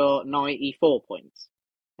you've got 94 points.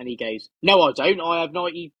 And he goes, no, I don't. I have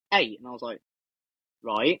 98. And I was like,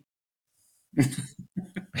 right. I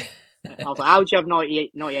was like, how would you have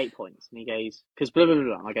 98 points? And he goes, because blah, blah, blah,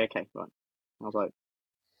 blah. And I go, okay, right. I was like,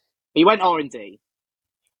 he went R&D.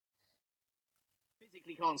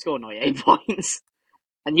 Physically can't score 98 points.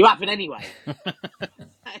 And you happen anyway.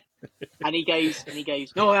 And he goes,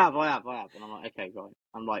 no, I have. And I'm like, okay, right.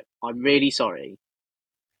 I'm like, I'm really sorry.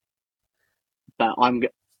 But I'm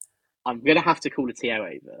going to have to call a TO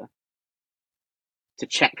over to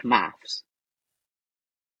check maths.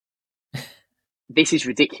 This is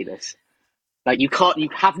ridiculous. Like, you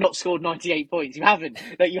have not scored 98 points. You haven't.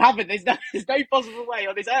 Like, you haven't. There's no possible way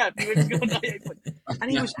on this earth you would have scored 98 points.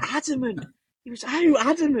 And he was adamant. He was so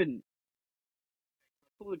adamant.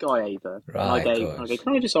 I call the guy over. Right, and I go,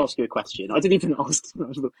 can I just ask you a question? I didn't even ask him. I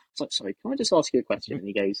was like, sorry, can I just ask you a question? And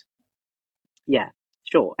he goes, yeah,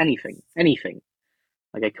 sure, anything. I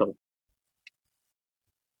go, cool.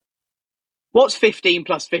 What's 15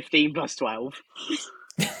 plus 15 plus 12?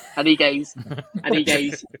 And he goes,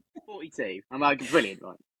 42. I'm like, brilliant,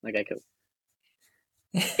 right? Okay, cool.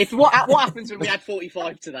 If what happens when we add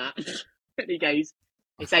 45 to that? And he goes,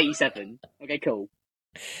 it's 87. Okay, cool.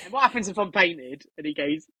 And what happens if I'm painted? And he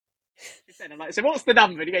goes, I'm like, so what's the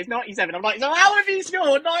number? And he goes, 97. I'm like, so how have you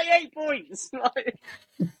scored 98 points? Like,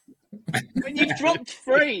 when you've dropped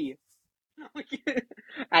 3.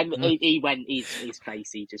 And he went, his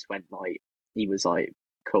face, he just went like, he was like,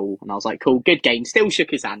 cool. And I was like, cool, good game. Still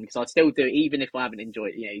shook his hand because I still do it, even if I haven't enjoyed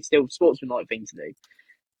it. You know, he's still sportsmanlike thing to do.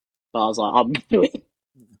 But I was like, I'm doing it.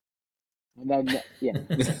 And then, yeah.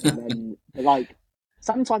 And then, like,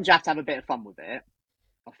 sometimes you have to have a bit of fun with it,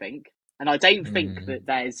 I think. And I don't think that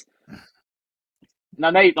there's. And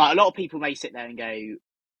I know, like, a lot of people may sit there and go,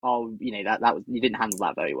 oh, you know, that was, you didn't handle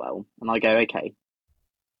that very well. And I go, okay.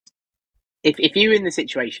 If you were in the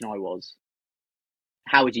situation I was,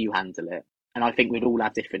 how would you handle it? And I think we'd all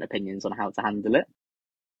have different opinions on how to handle it.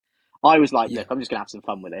 I was like, look, I'm just going to have some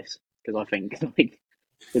fun with this because I think, like,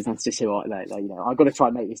 because that's just who like, you know, I've got to try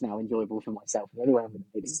and make this now enjoyable for myself. The only way I'm going to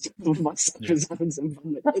make this enjoyable for myself is having some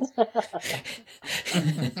fun with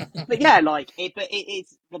it. But yeah, like,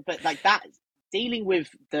 but like that, dealing with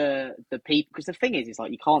the people, because the thing is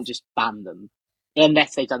like, you can't just ban them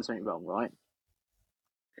unless they've done something wrong, right?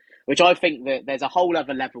 Which I think that there's a whole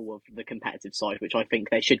other level of the competitive side, which I think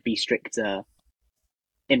there should be stricter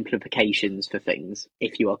implications for things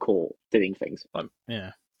if you are caught doing things.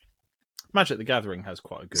 Yeah. Magic the Gathering has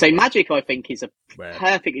quite a good. So Magic, I think, is a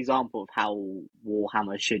perfect example of how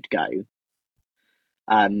Warhammer should go.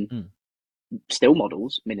 Still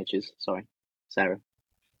models, miniatures. Sorry, Sarah.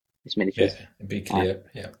 It's miniatures. Yeah, be clear.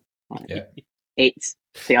 Yeah. It's.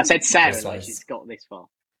 See, I said Sarah like she's got this far.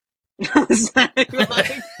 So,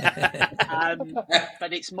 like,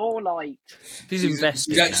 but it's more like He's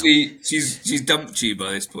invested. She's dumped you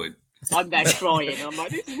by this point. I'm there crying. I'm like,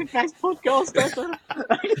 this is the best podcast ever.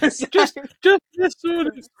 Just this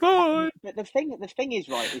one is fine. But the thing is,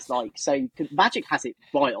 right, is like, so Magic has it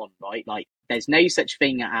right on, right? Like, there's no such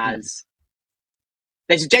thing as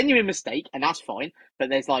there's a genuine mistake, and that's fine. But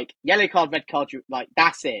there's like yellow card, red card, like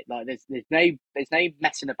that's it. Like there's no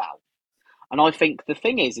messing about. And I think the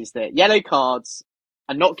thing is that yellow cards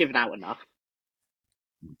are not given out enough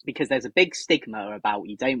because there's a big stigma about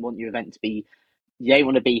you don't want your event to be. You don't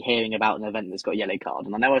want to be hearing about an event that's got a yellow card.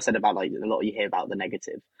 And I know I said about like a lot you hear about the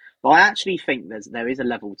negative, but I actually think there is a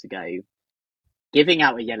level to go. Giving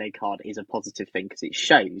out a yellow card is a positive thing because it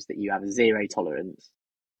shows that you have a zero tolerance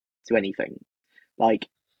to anything. Like,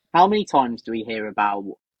 how many times do we hear about?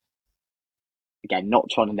 Again,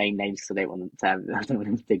 not trying to name names because I don't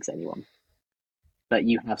want to digs anyone. But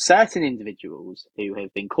you have certain individuals who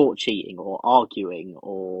have been caught cheating or arguing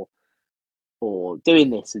or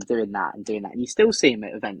doing this and doing that and doing that. And you still see them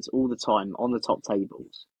at events all the time on the top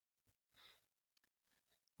tables.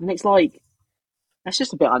 And it's like, that's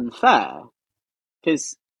just a bit unfair.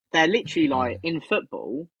 Because they're literally like, in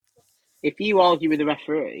football, if you argue with the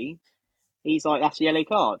referee, he's like, that's a yellow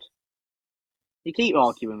card. You keep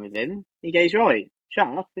arguing with him, he goes, right, shut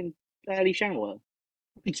up and early shower.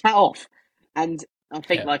 Shut off. And I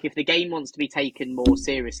think like if the game wants to be taken more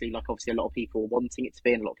seriously, like obviously a lot of people are wanting it to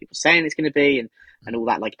be and a lot of people saying it's going to be and all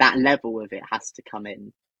that, like that level of it has to come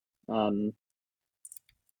in.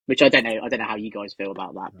 Which I don't know how you guys feel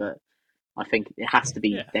about that, but I think it has to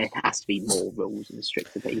be, there has to be more rules and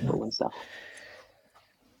stricter people and stuff.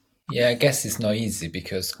 Yeah, I guess it's not easy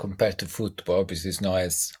because compared to football, obviously it's not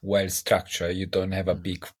as well structured. You don't have a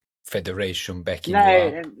big federation backing you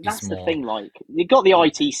up. That's the thing. Like you've got the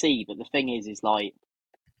ITC, but the thing is like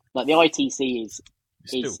the ITC is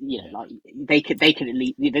you know like they could at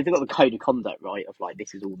least they've got the code of conduct right of like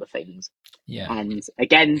this is all the things. Yeah. And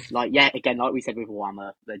again like we said with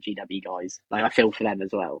Warhammer, the GW guys, like I feel for them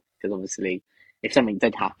as well because obviously if something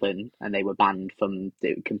did happen and they were banned from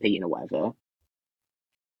competing or whatever,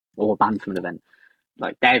 or banned from an event,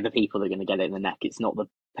 like they're the people that are going to get it in the neck. It's not the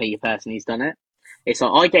person who's done it. It's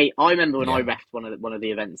like I remember when I refed one of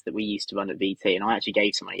the events that we used to run at VT, and I actually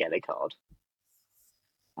gave someone a yellow card.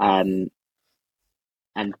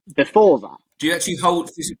 And before that, do you actually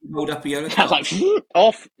physically hold up a yellow card? I was like,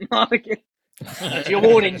 off. It's your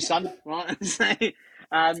warning, son. Right? So,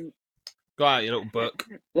 go out, your little book.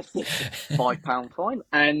 £5 fine.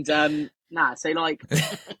 And so like,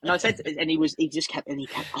 and I said, and he just kept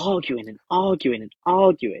arguing and arguing and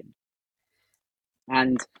arguing,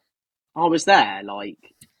 and I was there, like,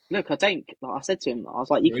 look, I said to him, I was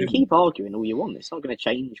like, you can keep arguing all you want. It's not going to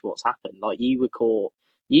change what's happened. Like, you were caught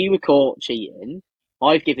cheating.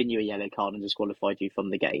 I've given you a yellow card and disqualified you from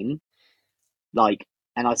the game. Like,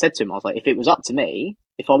 and I said to him, I was like, if it was up to me,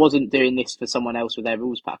 if I wasn't doing this for someone else with their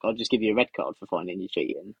rules pack, I'd just give you a red card for finding you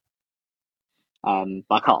cheating. But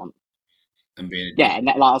I can't. And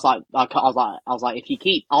like, I was like, if you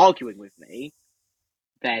keep arguing with me,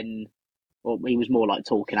 then. Well, he was more like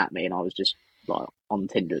talking at me, and I was just like on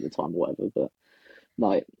Tinder at the time, or whatever. But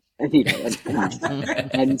like, you know,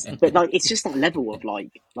 but like, it's just that level of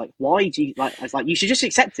like, why do you like? I was like, you should just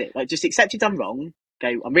accept it. Like, just accept you've done wrong.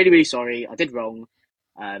 Go, I'm really, really sorry. I did wrong.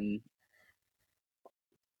 I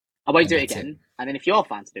won't do it again. And then if you are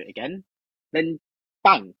fine to do it again, then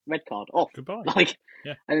bang, red card off. Goodbye. Like,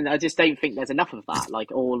 yeah. And I just don't think there's enough of that.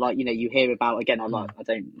 Like, or like, you know, you hear about again.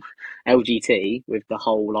 LGT with the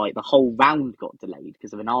whole round got delayed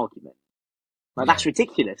because of an argument. Like that's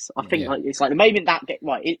ridiculous. I think like it's like the moment that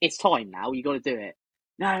it's time now. You got to do it.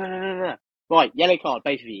 No. Right, yellow card,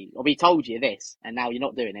 both of you. Or we told you this, and now you're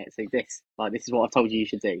not doing it. So this is what I told you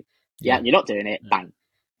should do. Yeah, you're not doing it. Bang.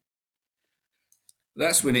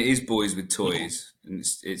 That's when it is boys with toys, and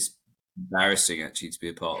it's embarrassing actually to be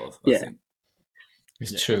a part of. I think.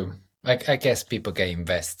 It's true. I guess people get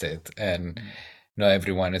invested, and not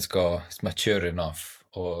everyone is mature enough.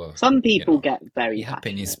 Or some people get very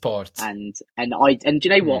happy in sports, and do you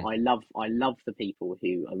know what? I love the people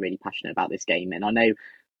who are really passionate about this game, and I know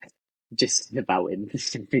just about him.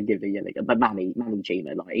 But Manny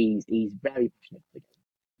Gina, like he's very passionate about the game.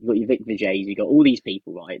 You've got your Vic Vijays, you've got all these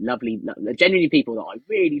people, right? Lovely, genuinely people that I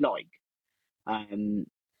really like.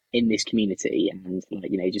 In this community, and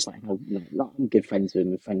like, you know, just like how I'm good friends with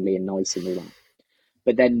them, and friendly and nice and all that.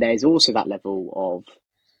 But then there's also that level of,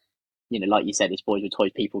 you know, like you said, it's boys with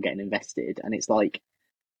toys, people getting invested, and it's like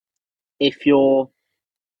if you're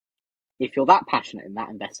that passionate and that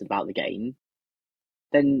invested about the game,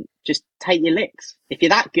 then just take your licks. If you're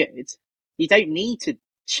that good, you don't need to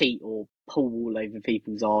cheat or pull wool over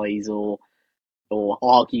people's eyes or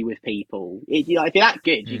argue with people. If you're that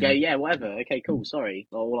good, you go, yeah, whatever. Okay, cool. Sorry.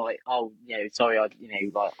 Or like, oh, sorry. I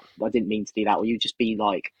didn't mean to do that. Or you just be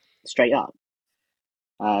like straight up.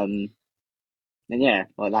 And yeah,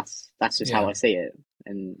 like that's just how I see it.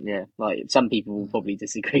 And yeah, like some people will probably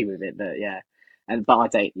disagree with it, but yeah. But I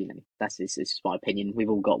don't, that's just my opinion. We've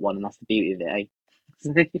all got one, and that's the beauty of it,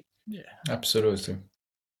 eh? Yeah, absolutely.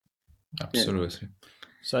 Yeah.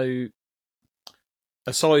 So,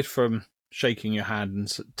 aside from shaking your hand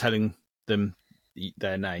and telling them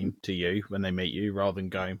their name to you when they meet you, rather than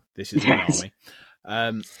going, "This is my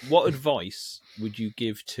army," what advice would you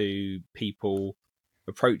give to people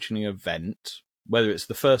approaching an event, whether it's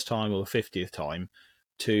the first time or the 50th time,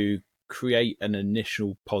 to create an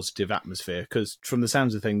initial positive atmosphere? Because from the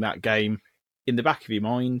sounds of the thing, that game, in the back of your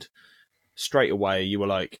mind, straight away you were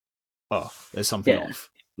like, oh, there's something off.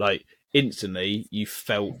 Like instantly you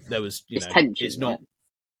felt there was, it's tension, it's not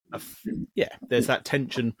there's that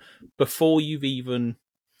tension before you've even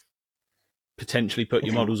potentially put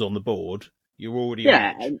your models on the board. You're already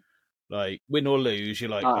like, win or lose, you're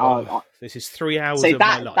like, this is 3 hours of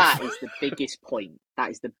my life. That is the biggest point. That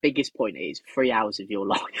is the biggest point. It is 3 hours of your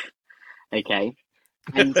life. Okay.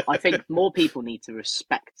 And I think more people need to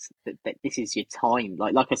respect that this is your time.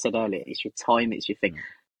 Like I said earlier, it's your time, it's your thing.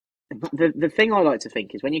 The thing I like to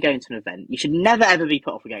think is when you go into an event, you should never, ever be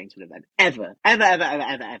put off of going to an event. Ever. Ever, ever, ever,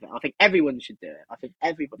 ever, ever. I think everyone should do it. I think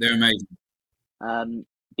everybody. They're amazing.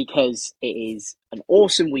 Because it is an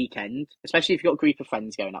awesome weekend, especially if you've got a group of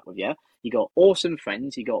friends going up with you. You got awesome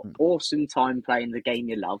friends. You got awesome time playing the game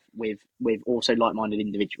you love with also like-minded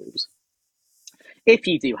individuals. If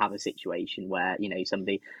you do have a situation where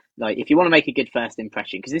somebody, like, if you want to make a good first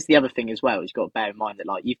impression, because this is the other thing as well, is you've got to bear in mind that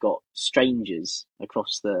like you've got strangers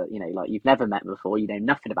across the, like you've never met before, you know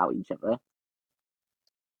nothing about each other,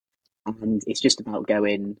 and it's just about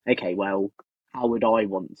going, okay, well, how would I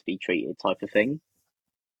want to be treated, type of thing.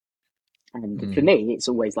 And for me, it's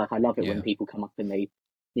always like, I love it when people come up and they,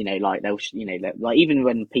 like they'll, like even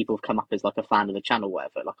when people have come up as like a fan of the channel, or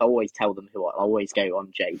whatever, like I always tell them who I always go,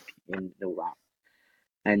 I'm Jake and all that.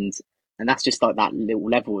 And that's just like that little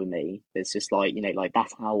level with me. It's just like, like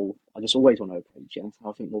that's how I just always want to approach it. That's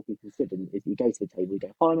how I think more people should. And if you go to the table, you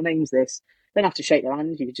go, hi, my name's this. Don't have to shake their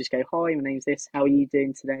hand. You could just go, hi, my name's this. How are you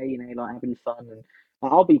doing today? Like having fun. And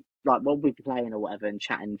I'll be like, we'll be playing or whatever and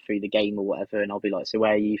chatting through the game or whatever. And I'll be like, so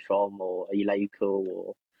where are you from? Or are you local?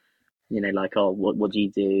 Or, like, oh, what do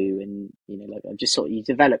you do? And, like, just sort of, you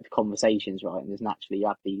develop conversations, right? And there's naturally, you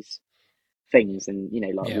have these things and,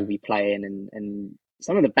 we'll be playing and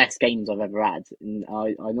some of the best games I've ever had, and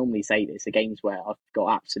I normally say this, are games where I've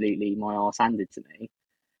got absolutely my arse handed to me,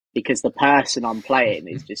 because the person I'm playing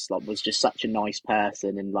is just like, was just such a nice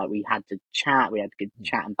person, and like we had to chat, we had good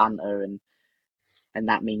chat and banter, and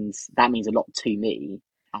that means a lot to me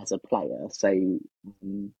as a player. So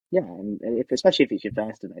and especially if it's your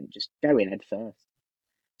first event, just go in head first,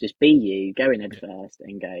 just be you, go in head first,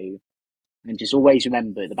 and go, and just always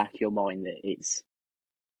remember at the back of your mind that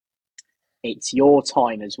it's your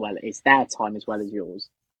time as well. It's their time as well as yours.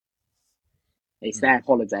 It's their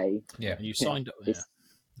holiday. Yeah, you signed up. Yeah.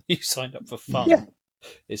 You signed up for fun. Yeah.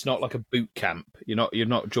 It's not like a boot camp. You're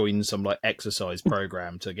not joining some like exercise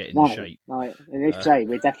program to get in shape. Right. And if so,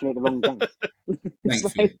 we're definitely at the wrong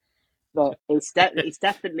place. But it's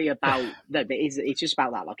definitely about no. But it's just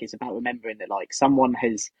about that. Like, it's about remembering that like someone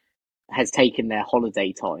has taken their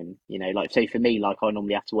holiday time, like, so for me, like I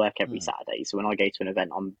normally have to work every Saturday. So when I go to an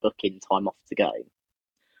event, I'm booking time off to go,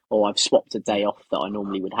 or I've swapped a day off that I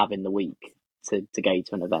normally would have in the week to go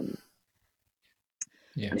to an event.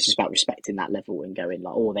 Yeah. And it's just about respecting that level and going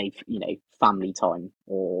like, or they've, family time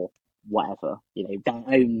or whatever, their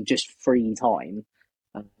own just free time,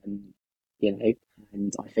 and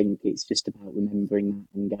I think it's just about remembering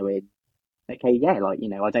that and going, okay, yeah, like,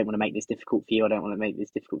 I don't want to make this difficult for you. I don't want to make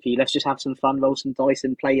this difficult for you. Let's just have some fun, roll some dice,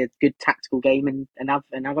 and play a good tactical game and have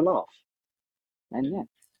a laugh. And yeah.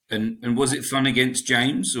 And was it fun against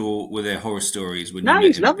James, or were there horror stories when you met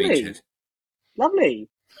he's him lovely. Lovely.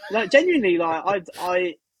 Like, genuinely, like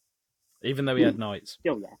I even though he had nights.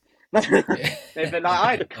 Oh yeah. No, but like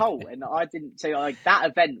I had a Colt, and I didn't. So like that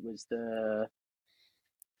event was the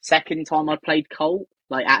second time I played Colt,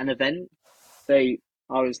 like at an event. So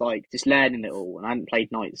I was like just learning it all, and I hadn't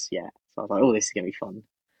played Knights yet. So I was like, oh, this is going to be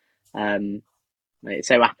fun. It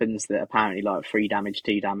so happens that apparently like 3 damage,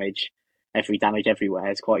 2 damage, every damage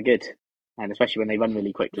everywhere is quite good. And especially when they run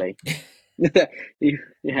really quickly.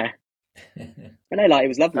 Yeah. But no, like, it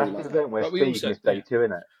was lovely. That's the event where Steve missed day 2,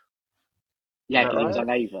 isn't it? Yeah, Is because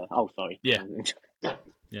that he was hungover. Oh, sorry. Yeah.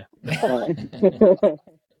 Yeah.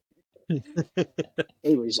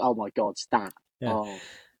 It was, oh my God, that. Yeah. Oh.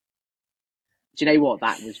 Do you know what?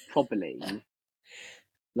 That was probably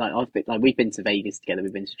we've been to Vegas together,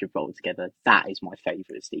 we've been to Gibraltar together. That is my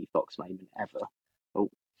favourite Steve Fox moment ever. Oh,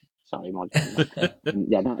 sorry, my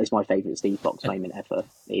yeah, that is my favourite Steve Fox moment ever.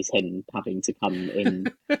 Is him having to come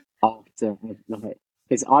in after,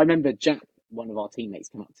 because I remember Jack, one of our teammates,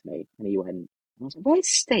 came up to me and he went, and I was like, "Where's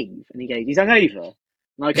Steve?" And he goes, "He's hungover."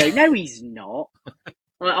 And I go, "No, he's not."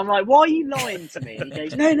 I'm like, "Why are you lying to me?" And he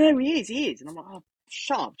goes, "No, he is." And I'm like, "Oh,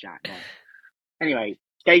 shut up, Jack." Like, anyway,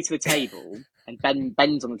 go to the table, and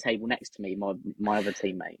Ben's on the table next to me, my other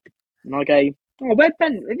teammate. And I go, "Oh, where's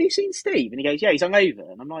Ben? Have you seen Steve?" And he goes, "Yeah, he's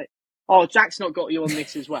hungover." And I'm like, "Oh, Jack's not got you on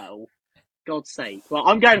this as well. God's sake." Well,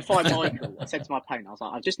 I'm going to find Michael. I said to my opponent, I was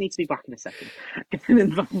like, "I just need to be back in a second."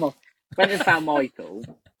 Went and found Michael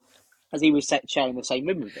as he was sharing the same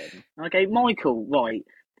room with him. And I go, "Michael, right,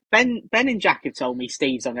 Ben and Jack have told me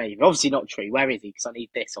Steve's hungover. Obviously not true. Where is he? Because I need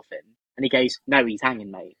this off him." And he goes, "No, he's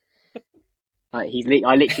hanging, mate." Like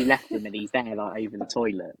I literally left him and he's there like over the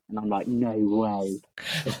toilet, and I'm like, "No way!"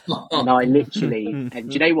 And I literally, and do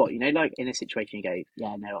you know what? You know, like in a situation, you go,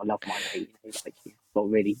 "Yeah, no, I love my mate." You know, like you've got to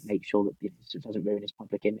really make sure that it doesn't ruin his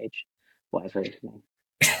public image, whatever. You know.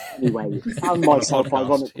 Anyway, I found myself podcast,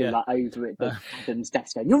 ironically yeah. like over at Adam's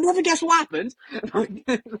desk going, "You'll never guess what happened."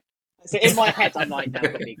 So in my head, I'm like, "No,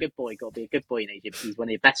 I've got to be a good boy. Got to be a good boy in Egypt. He's one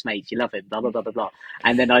of your best mates. You love him. Blah blah blah blah blah."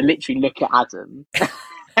 And then I literally look at Adam,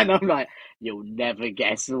 and I'm like, "You'll never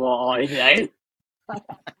guess what I know."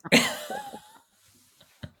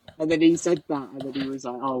 And then he said that, and then he was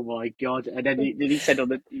like, "Oh my God!" And then he said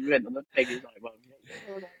he went on the thing. He was like, "Well,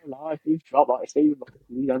 life, you've dropped like Steve,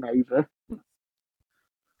 he's over."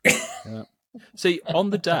 Yeah. See, on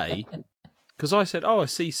the day, because I said, "Oh, I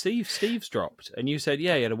see Steve's dropped," and you said,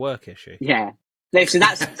 "Yeah, he had a work issue." Yeah. No, so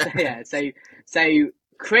that's yeah. So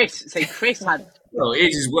Chris had. Well, it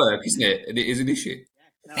is his work, isn't it? And it is an issue.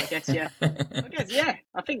 No, I guess yeah.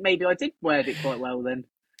 I think maybe I did word it quite well then.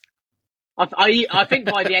 I think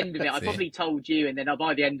by the end of it, I probably told you, and then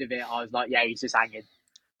by the end of it, I was like, "Yeah, he's just hanging."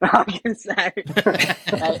 I can say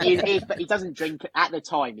he doesn't drink at the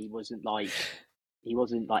time. He wasn't like he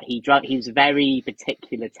drank. He was a very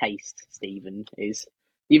particular taste. Stephen is.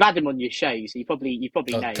 You've had him on your show, so you probably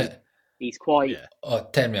know. He's quite. Yeah. Oh,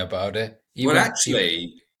 tell me about it. Well,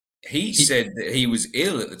 actually, he said that he was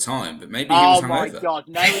ill at the time, but maybe he was Oh my hungover. God,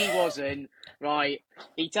 no, he wasn't. Right,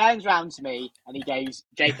 he turns round to me and he goes,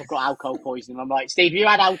 "Jake, I've got alcohol poisoning." I'm like, "Steve, you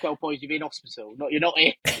had alcohol poisoning. You're in hospital. You're not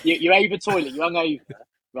here. You're over toilet. You're hungover,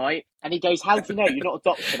 right?" And he goes, "How do you know? You're not a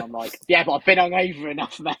doctor." And I'm like, "Yeah, but I've been hungover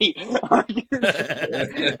enough, mate."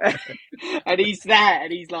 And he's there,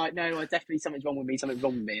 and he's like, "No, I definitely something's wrong with me. Something's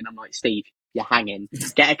wrong with me." And I'm like, "Steve, you're hanging.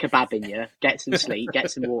 Get a kebab in you. Get some sleep.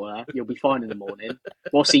 Get some water. You'll be fine in the morning."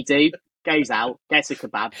 What's he do? Goes out, gets a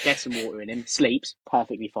kebab, gets some water in him, sleeps,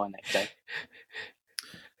 perfectly fine next day.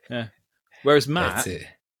 Yeah. Whereas Matt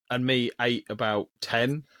and me ate about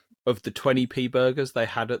 10 of the 20p burgers they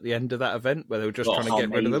had at the end of that event, where they were just trying to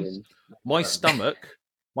get rid of them. My stomach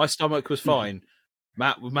was fine.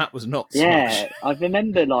 Matt was not so much. I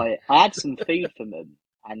remember I had some food from them,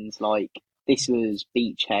 and this was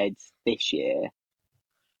Beachhead this year,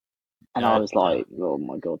 and I was like, "Oh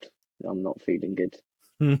my God, I'm not feeling good."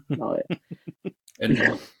 And all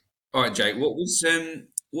right, Jake, what was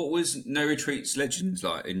No Retreats Legends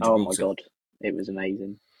like in Gibraltar? Oh my God, it was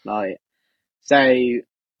amazing. So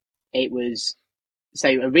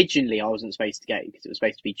originally I wasn't supposed to go because it was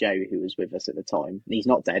supposed to be Joe who was with us at the time. And he's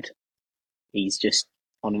not dead. He's just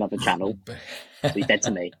on another channel. So he's dead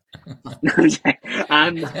to me. He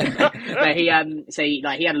had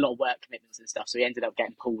a lot of work commitments and stuff, so he ended up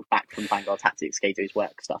getting pulled back from Vanguard Tactics to go do his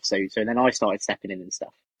work stuff. So then I started stepping in and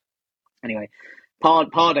stuff. Anyway,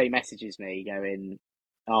 Pardo messages me going,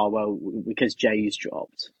 "Oh well, because Joe's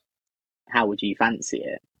dropped, how would you fancy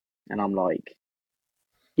it?" And I'm like,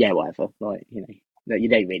 "Yeah, whatever." You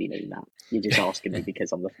don't really mean that. You're just asking me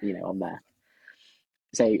because I'm there.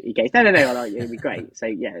 So he goes, no, it'd be great. So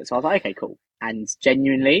I was like, "Okay, cool." And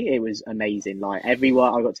genuinely, it was amazing. Like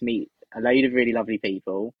everywhere, I got to meet a load of really lovely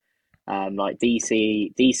people, like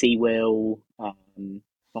DC Will,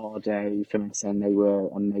 Bardo from SN. They were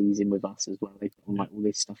amazing with us as well. They put on all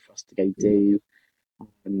this stuff for us to go do. I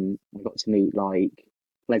got to meet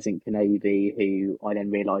Pleasant Kenobi, who I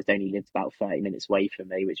then realised only lived about 30 minutes away from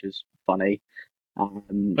me, which was funny.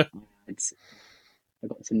 I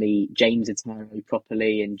got to meet James Ataro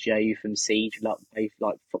properly and Joe from Siege. Both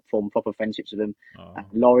formed proper friendships with him.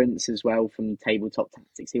 Lawrence as well from Tabletop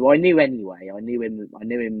Tactics, who I knew anyway. I knew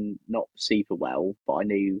him not super well, but I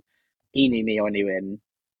knew he knew me. I knew him,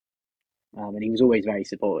 and he was always very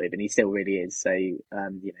supportive, and he still really is. So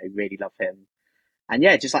really love him. And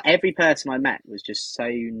yeah, just like every person I met was just so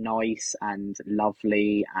nice and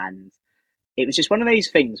lovely, and it was just one of those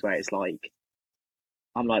things where it's like,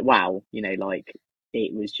 I'm like, wow, like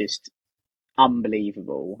it was just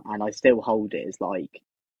unbelievable, and I still hold it as like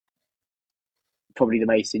probably the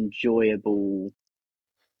most enjoyable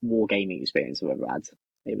wargaming experience I've ever had.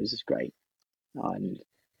 It was just great, and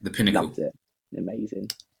The pinnacle. loved it. Amazing.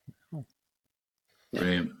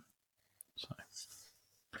 Brilliant.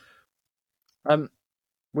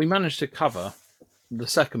 We managed to cover the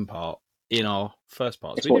second part in our first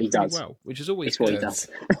part. It's So we what did he pretty does. well, which is always It's what he good. does.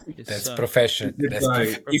 That's professional. That's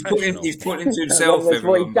He's put into himself. That's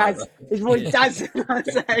what he Everyone, does. It's what he does.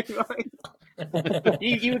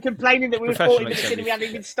 You were complaining that we were 40 minutes in and we hadn't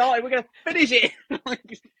even started. We're going to finish it.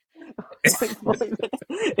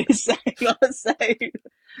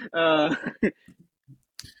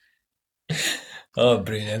 Oh,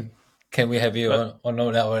 brilliant! Can we have you on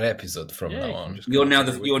our episode from now on? You're now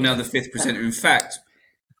the fifth presenter. In fact,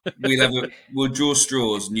 we'll draw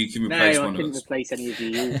straws and you can replace No, I one of couldn't us. replace any of you.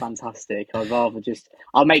 You're all fantastic.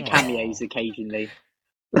 I'll make cameos occasionally.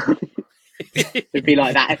 It'd be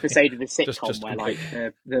like that episode of the sitcom Just where complete.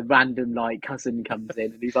 like the random like cousin comes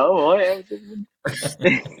in and he's like, "Oh,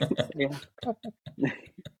 yeah."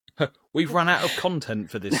 We've run out of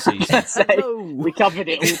content for this season. So, No. we covered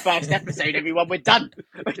it all first episode. Everyone, we're done.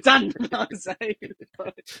 We're done.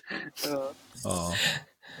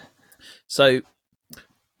 So,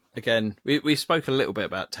 again, we spoke a little bit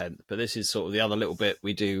about 10th, but this is sort of the other little bit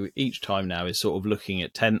we do each time now is sort of looking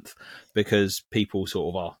at 10th because people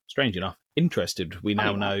sort of are, strange enough, interested. We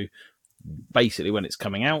now know basically when it's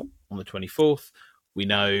coming out on the 24th. We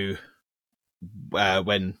know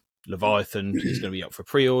when Leviathan is going to be up for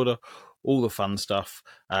pre-order, all the fun stuff.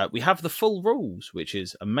 We have the full rules, which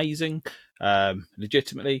is amazing,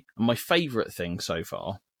 legitimately. And my favourite thing so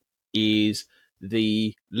far is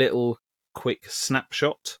the little quick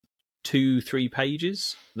snapshot 2-3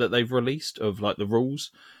 pages that they've released of like the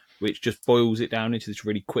rules, which just boils it down into this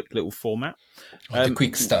really quick little format. The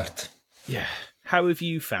quick start. Yeah. How have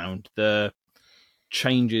you found the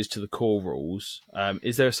changes to the core rules?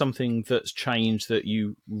 Is there something that's changed that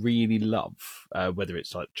you really love? Whether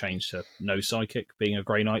it's like changed to no psychic, being a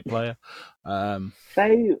Grey Knight player.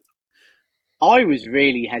 So I was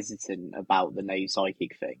really hesitant about the no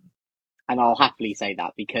psychic thing, and I'll happily say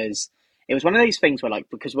that because it was one of those things where, like,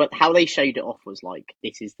 because how they showed it off was like,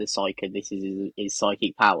 this is the psyker, this is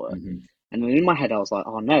psychic power, and then in my head I was like,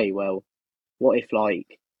 oh no, well, what if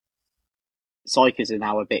like psychers are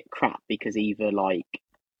now a bit crap because either like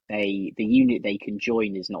the unit they can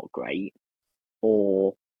join is not great,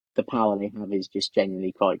 or the power they have is just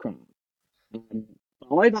genuinely quite crap.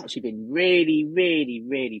 I've actually been really, really,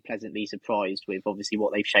 really pleasantly surprised with obviously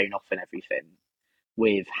what they've shown off and everything,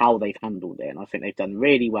 with how they've handled it, and I think they've done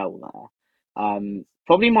really well there.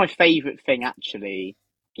 Probably my favourite thing actually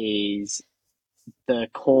is the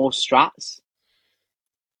core strats,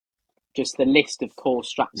 just the list of core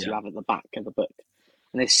strats you have at the back of the book,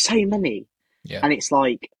 and there's so many, and it's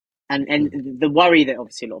like, and the worry that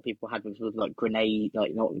obviously a lot of people had was like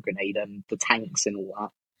the tanks and all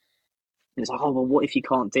that. And it's like, oh well, what if you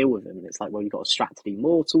can't deal with them? And it's like, well, you've got a strat to do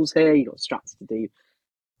mortals here, you've got strats to do.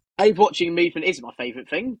 Overwatching movement is my favourite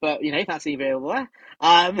thing, but that's neither here nor there.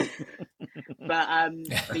 But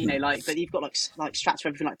you've got like strats for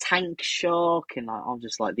everything, like tank shock, and like I'm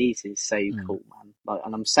just like, this is so cool, man. Like,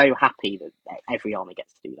 and I'm so happy that every army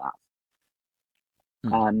gets to do that.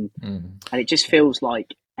 And it just feels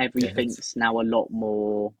like everything's now a lot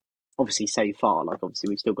more. Obviously, so far, like obviously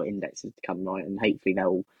we've still got indexes to come, right, and hopefully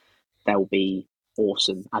they'll be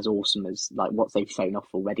awesome as like what they've shown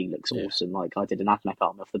off already looks awesome. Like I did an Avnek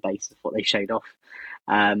army off the base of what they showed off,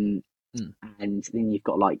 and then you've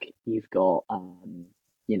got like everybody's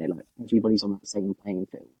on that same playing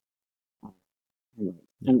field.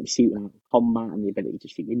 And shooting out of combat and the ability to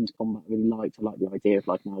shoot into combat, I really liked. I like the idea of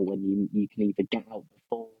like now when you can either get out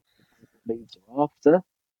before the moves or after.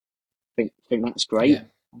 I think that's great.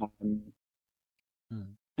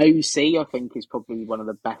 OC, I think, is probably one of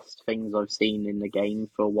the best things I've seen in the game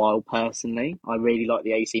for a while, personally. I really like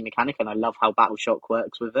the OC mechanic, and I love how Battleshock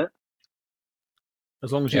works with it.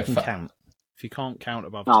 As long as you can count. If you can't count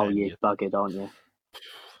above 10... you're buggered, aren't you?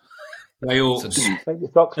 They all... Take your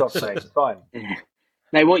socks off, mate. It's fine.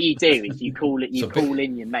 No, what you do is you call in your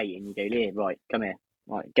mate, and you go, here, right, come here.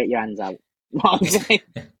 Like, get your hands out. What I'm saying?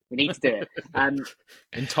 We need to do it.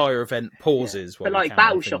 Entire event pauses while But we like count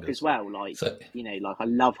our Battleshock fingers. as well. Like, So like I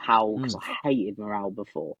love how, because I hated morale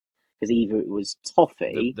before, because either it was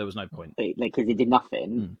toffee, There was no point. because it did nothing,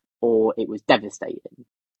 Mm. or it was devastating.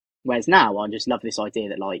 Whereas now I just love this idea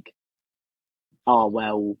that like, oh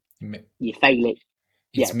well, you fail it.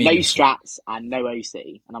 it's No meaningful. strats and no OC,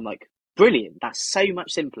 and I'm like, brilliant. That's so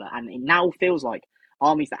much simpler, and it now feels like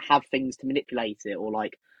armies that have things to manipulate it, or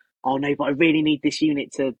like, oh no, but I really need this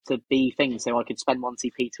unit to be things, so I could spend 1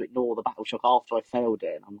 CP to ignore the battle shock after I failed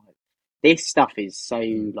it. And I'm like, this stuff is so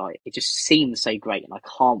like, it just seems so great, and I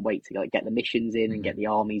can't wait to like get the missions in and get the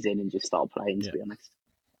armies in and just start playing. To be honest,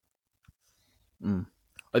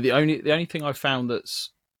 The only thing I found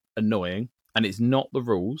that's annoying, and it's not the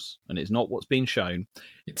rules, and it's not what's being shown.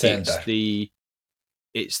 It's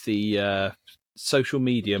the social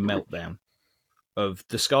media meltdown of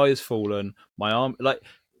the sky has fallen. My arm, like,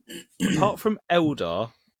 apart from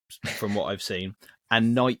Eldar, from what I've seen,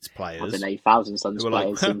 and Knights I players, don't know, Thousand Suns who are like,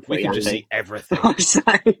 players seem we pretty can just happy. see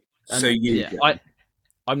everything. So you,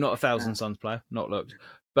 I'm not a Thousand Suns player, not looked,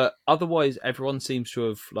 but otherwise everyone seems to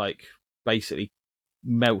have like basically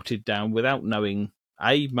melted down without knowing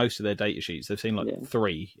most of their data sheets. They've seen like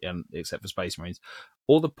 3, except for Space Marines,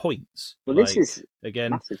 all the points. Well, like, this is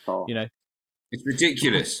again, massive part. you know, it's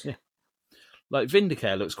ridiculous. Yeah. Like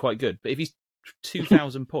Vindicare looks quite good, but if he's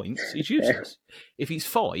 2,000 points, he's useless. If he's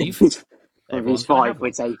 5, If he's everyone's gonna 5, have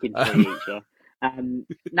we're one. taking 3 each. Yeah.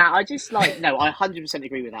 Now I just like I 100%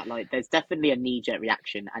 agree with that. Like, there's definitely a knee-jerk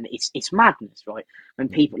reaction, and it's madness, right? When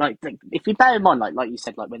people like if you bear in mind, like you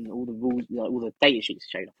said, like when all the rules, like, all the data sheets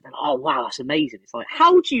showed up, then, oh wow, that's amazing. It's like,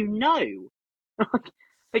 how do you know?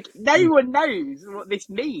 Like no one knows what this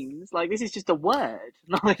means. Like, this is just a word.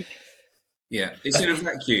 Like, Yeah, it's in a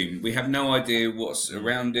vacuum. We have no idea what's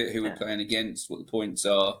around it, who we're playing against, what the points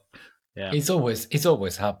are. Yeah. It's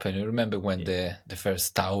always happened. You remember when the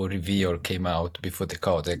first Tau reveal came out before the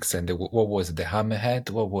Codex, and what was it, the Hammerhead?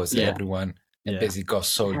 What was it? Everyone and basically got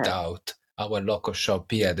sold out. Our local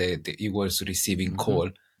shop here, it was receiving call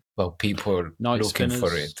about people Night looking for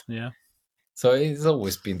Spinners, it. Yeah. So it's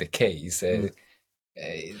always been the case.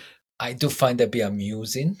 I do find it a bit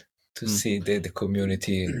amusing to see the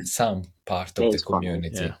community, some part of the It's funny,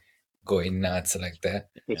 community, going nuts like that.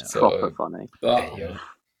 it's So, proper funny. But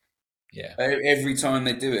yeah. every time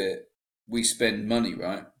they do it, we spend money,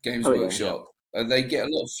 right? Games Workshop. They get a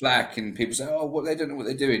lot of flack, and people say, "Oh, what they don't know what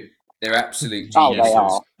they're doing." They're absolute Oh, geniuses. they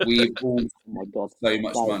are. We've all Oh my god, so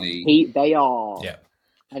much like, money. They are. Yeah.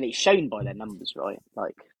 And it's shown by their numbers, right?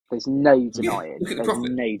 Like, there's no denying. look at the There's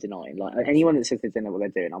profit. no denying. Like, anyone that says they don't know what they're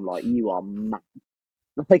doing, I'm like, you are mad.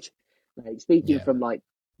 Like speaking from like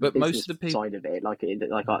But the most of the business people, side of it,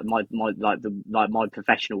 my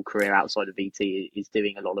professional career outside of VT is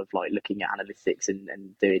doing a lot of like looking at analytics and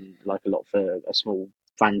doing like a lot for a small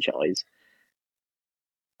franchise.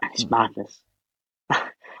 And it's madness.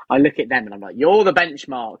 I look at them and I'm like, you're the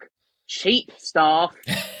benchmark. Cheap staff,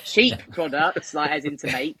 cheap products, like as in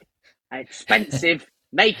to make, expensive,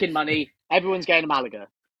 making money. Everyone's going to Malaga,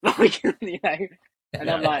 like, you know. And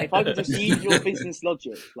I'm like, if I could just use your business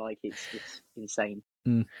logic, like it's insane.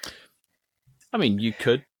 I mean, you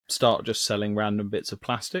could start just selling random bits of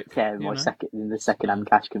plastic. Yeah, the second-hand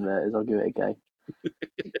cash converters. I'll give it a go.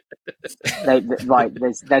 Right,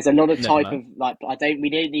 there's a lot of type of like. We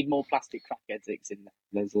don't need more plastic crackheads in there.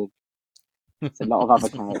 There's a lot of other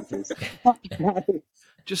characters.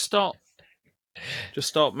 Just start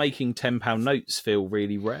making £10 notes feel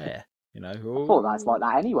really rare. You know, I thought that's like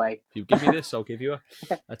that anyway. If you give me this, I'll give you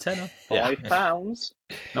a tenner. £5,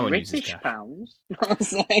 No one uses British cash. pounds.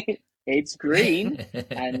 It's green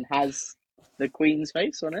and has the Queen's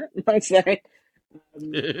face on it.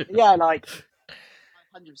 Yeah, like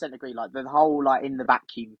I 100% agree. Like the whole like in the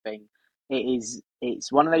vacuum thing,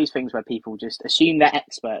 it's one of those things where people just assume they're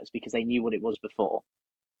experts because they knew what it was before,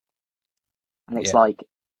 and it's like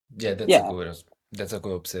that's a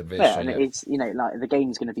good observation. Yeah, and it's like the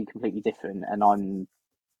game's going to be completely different, and I'm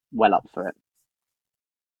well up for it.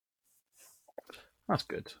 That's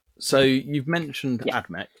good. So you've mentioned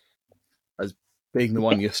AdMech as being the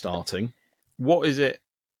one you're starting. What is it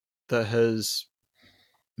that has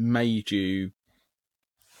made you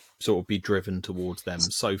sort of be driven towards them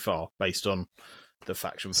so far, based on the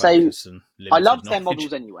faction focus and limited I love their knowledge?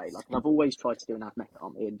 models anyway. Like I've always tried to do an AdMech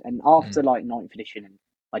army, and after like 9th edition, and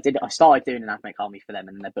I started doing an AdMech army for them,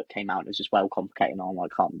 and then their book came out, and it was just well complicated, and I'm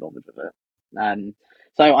like, can't be bothered with it.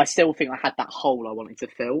 So I still think I had that hole I wanted to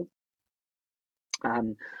fill.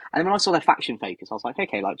 And then when I saw their faction focus, I was like,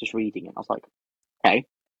 okay, like just reading it, I was like, okay,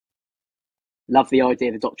 Love the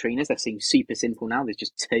idea of the Doctrinas. They seem super simple now. There's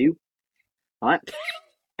just 2, right?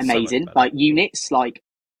 Amazing. better. Like units, like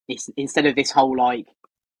it's instead of this whole like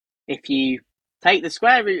if you take the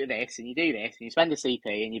square root of this and you do this and you spend a CP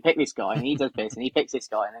and you pick this guy and he does this and he picks this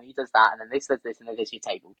guy and then he does that and then this does this and then this your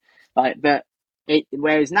table. Like but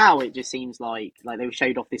whereas now it just seems like they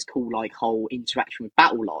showed off this cool like whole interaction with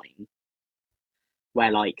battle line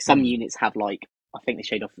where like some units have like I think they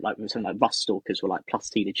showed off like something like Rust Stalkers were like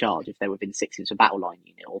 +2 to charge if they were within 6 inches of battle line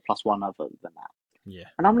unit or +1 other than that. Yeah.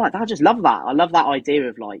 And I'm like, I just love that. I love that idea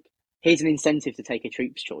of like, here's an incentive to take a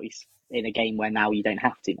troops choice in a game where now you don't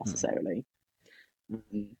have to necessarily.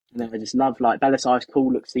 And then I just love like Belisarius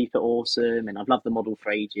cool, looks super awesome, and I've loved the model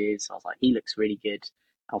for ages. So I was like, he looks really good.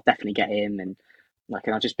 I'll definitely get him. And like,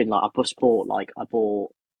 and I've just been like, I bought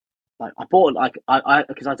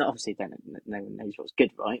because I obviously don't no one knows what's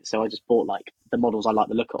good, right? So I just bought like the models I like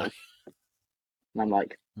the look of. And I'm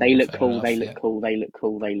like, they look Fair cool, enough, they look yeah. cool, they look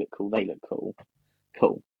cool, they look cool, they look cool.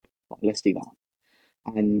 Cool. Right, let's do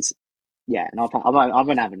that. And yeah, and I've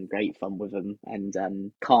been having great fun with them, and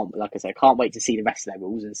can't wait to see the rest of their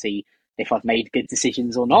rules and see if I've made good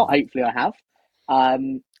decisions or not. Hopefully, I have.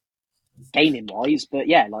 Gaming wise, but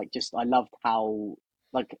yeah, like just I loved how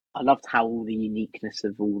all the uniqueness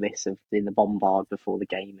of all this of in the bombard before the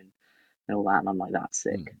game and all that, and I'm like, that's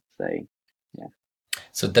sick. So yeah.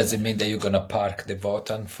 So does it mean that you're gonna park the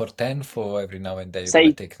Votan for 10th, or every now and then you're So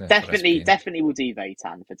gonna take them for a spin? definitely will do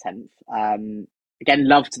Votan for 10th. Again,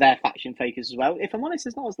 loved their faction focus as well. If I'm honest,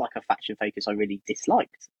 it's not as like a faction focus I really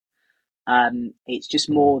disliked. It's just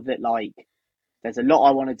more that like there's a lot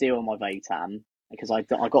I want to do on my Votan because I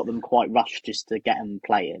got them quite rushed just to get them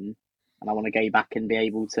playing, and I want to go back and be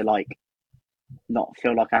able to like not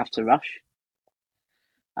feel like I have to rush.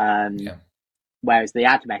 Yeah. Whereas the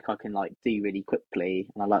AdMech I can like do really quickly,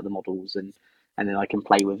 and I like the models, and then I can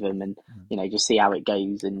play with them and just see how it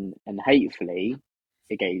goes, and hopefully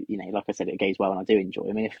it goes. Like I said, it goes well, and I do enjoy.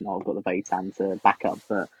 I mean, if not, I've got the Votan to back up.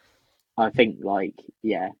 But I think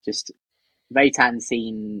just Votan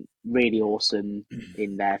seem really awesome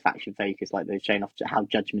in their faction focus. Like they've shown off how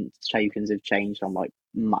judgment tokens have changed. I'm like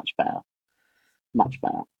much better.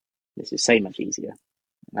 This is so much easier.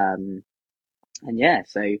 And yeah,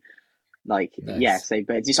 so. Like Nice.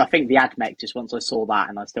 but just I think the AdMech just once I saw that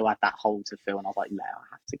and I still had that hole to fill and I was like, no,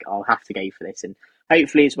 I'll have to go for this, and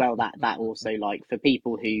hopefully as well that also like for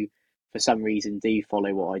people who for some reason do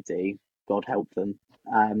follow what I do, God help them,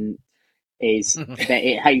 is that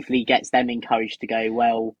it hopefully gets them encouraged to go,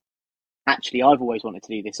 well, actually I've always wanted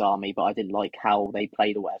to do this army, but I didn't like how they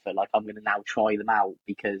played or whatever. Like I'm going to now try them out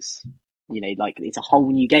because like it's a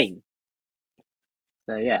whole new game.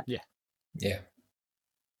 So yeah.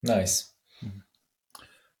 Nice.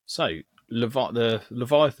 So, the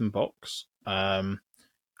Leviathan box, what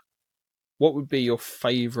would be your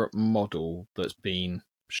favourite model that's been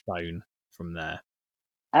shown from there?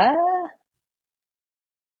 I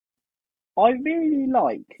really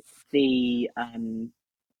like the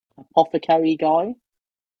apothecary guy.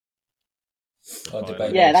 Oh, the Yeah,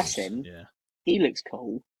 biologist. that's him. Yeah. He looks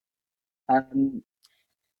cool.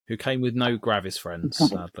 Who came with no Gravis friends,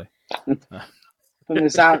 sadly. From the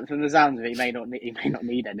sounds of it, he may not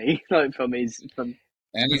need any. Like from.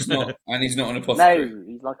 And he's not an No, apothecary.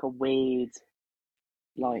 he's like a weird.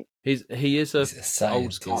 Like He is a He's a scientist.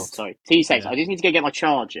 old school. oh, sorry, 2 seconds. Yeah. I just need to go get my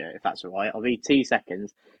charger, if that's all right. I'll be 2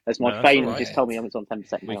 seconds. As my No, that's phone all right. just told me it's on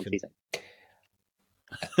 10%. We Hang on, can- 2 seconds.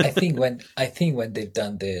 I think when they've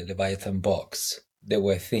done the Leviathan box, they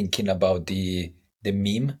were thinking about the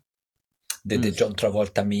meme, the John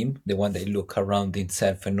Travolta meme, the one that look around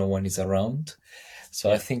himself and no one is around. So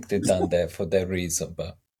I think they've done that for that reason.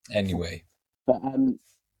 But anyway, But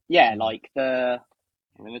yeah, like I'm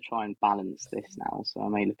going to try and balance this now, so I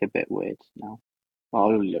may look a bit weird now. Well,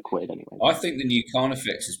 I only look weird anyway. I think the new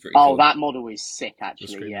Carnifex is pretty Oh, cool. that model is sick, actually.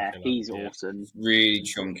 Screaming Yeah, Killer, he's yeah. awesome. Really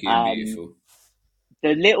chunky and beautiful.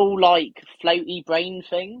 The little like floaty brain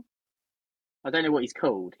thing. I don't know what he's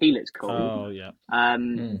called. He looks cool. Oh, yeah.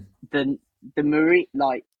 The Marie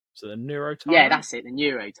like So the Neuro Tyrant? yeah, that's it. The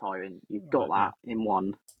Neuro Tyrant. You've got that in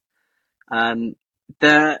one.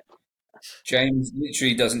 The James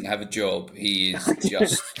literally doesn't have a job. He is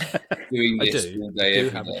just doing I this do. all I day, do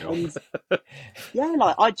every have a day. job. yeah,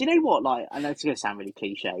 like do you know what? Like I know it's gonna sound really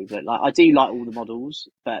cliche, but like I do like all the models,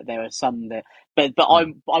 but there are some that but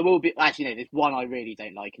I will be actually no, there's one I really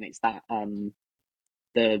don't like, and it's that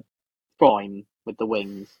the Prime with the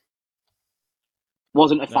wings.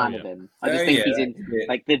 Wasn't a fan of him. I just think he's in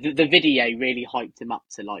like the video really hyped him up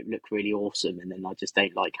to like look really awesome, and then I just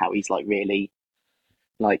don't like how he's like really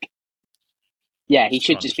like Yeah, he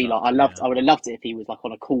should Crunch just be that, like, I would have loved it if he was like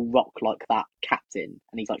on a cool rock like that captain,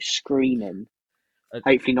 and he's like screaming.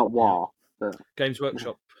 Hopefully not War, but Games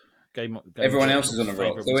Workshop. Games Everyone else Workshop's is on a rock.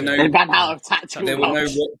 favourite There were material. they ran out of tactical There were no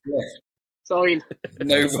rocks. rocks left. Sorry,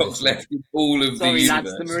 No rocks left in all of the sorry universe.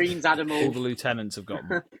 lads, the Marines had them All all. the lieutenants have got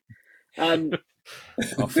them. Um,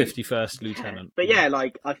 Our 51st lieutenant. but yeah,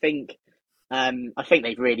 like I think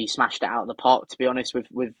they've really smashed it out of the park. To be honest,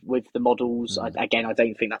 with the models, I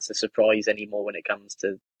don't think that's a surprise anymore when it comes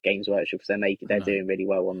to Games Workshop, because they're doing really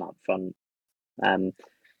well on that front.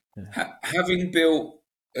 Having built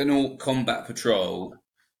an Orc Combat Patrol,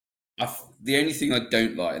 the only thing I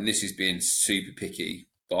don't like, and this is being super picky,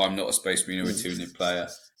 but I'm not a Space Marine or a Tyranid player,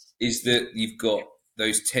 is that you've got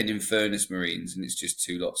those 10 Infernus Marines and it's just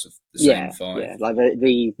 2 lots of the same 5. Yeah, like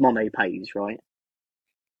the mono page, right?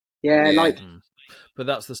 Yeah, like. But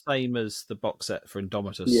that's the same as the box set for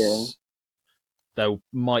Indomitus. Yeah. They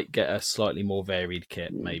might get a slightly more varied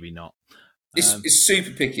kit, maybe not. It's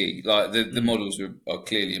super picky. Like the models are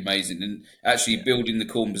clearly amazing, and actually building the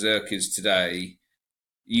Khorne Berserkers today,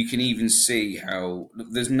 you can even see how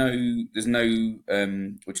there's no what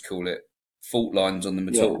do you call it, fault lines on them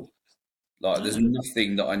at all. Like there's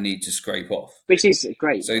nothing that I need to scrape off, which is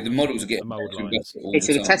great. So the models are getting The mold better and lines. better all It's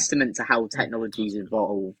the a time. testament to how technology's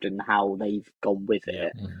evolved and how they've gone with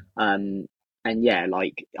it. And yeah,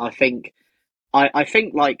 like I think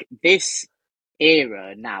like this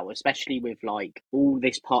era now, especially with like all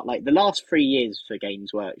this part, like the last 3 years for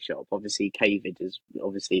Games Workshop, obviously COVID is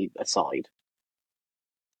obviously aside,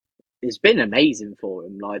 it's been amazing for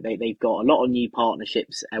them. Like they've got a lot of new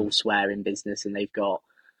partnerships elsewhere in business, and they've got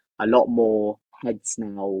a lot more heads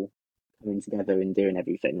now coming together and doing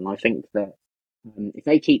everything. And I think that if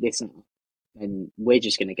they keep this up, then we're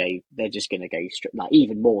just going to go. They're just going to go like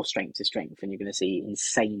even more strength to strength, and you're going to see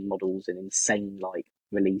insane models and insane like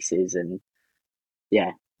releases. And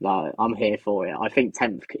yeah, like I'm here for it. I think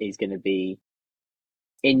 10th is going to be,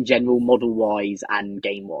 in general, model wise and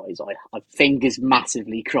game wise. I fingers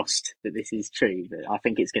massively crossed that this is true, but I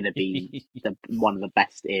think it's going to be one of the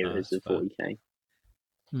best eras of 40k.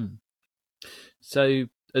 So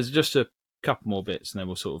there's just a couple more bits, and then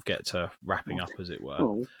we'll sort of get to wrapping up, as it were.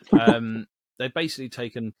 Oh. They've basically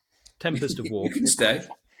taken Tempest of War. You can stay.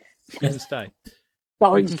 You can stay.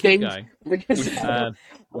 We can keep going.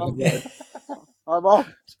 I'm off.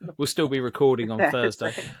 We'll still be recording on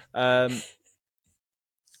Thursday.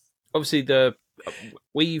 Obviously,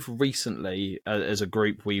 we've recently, as a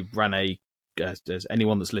group, we ran as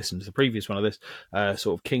anyone that's listened to the previous one of this,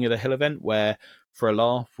 sort of King of the Hill event, where for a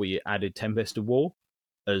laugh we added Tempest of War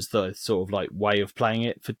as the sort of like way of playing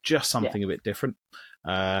it for just something a bit different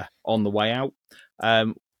on the way out.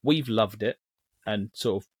 We've loved it, and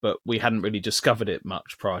sort of, but we hadn't really discovered it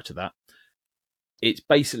much prior to that. It's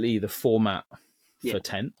basically the format for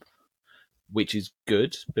 10th, which is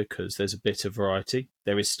good because there's a bit of variety.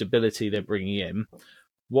 There is stability they're bringing in.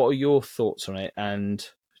 What are your thoughts on it? And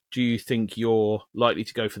do you think you're likely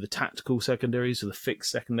to go for the tactical secondaries or the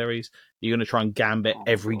fixed secondaries? Are you going to try and gambit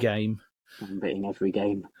every game? Gambiting every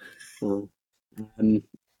game. So,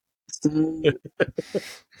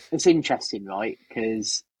 it's interesting, right?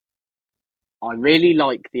 Because I really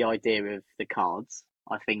like the idea of the cards.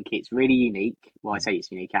 I think it's really unique. Well, I say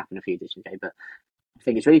it's unique after a few editions ago, but I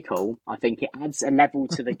think it's really cool. I think it adds a level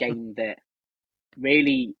to the game that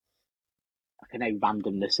really, I know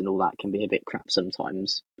randomness and all that can be a bit crap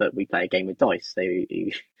sometimes, but we play a game with dice, so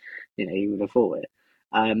you would have thought it.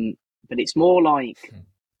 But it's more like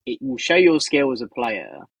it will show your skill as a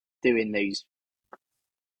player doing those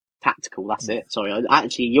tactical. That's it. Sorry,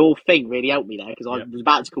 actually, your thing really helped me there because I was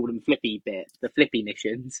about to call them the flippy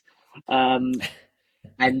missions.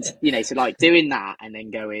 And so like doing that and then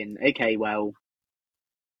going, okay, well,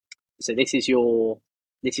 so this is your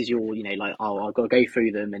like, oh, I've got to go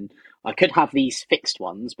through them, and I could have these fixed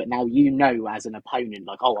ones, but now as an opponent,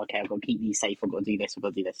 like, oh, okay, I've got to keep these safe, I've got to do this, I've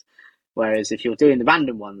got to do this. Whereas if you're doing the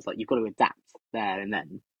random ones, like, you've got to adapt there and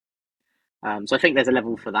then. So I think there's a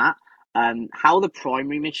level for that. How the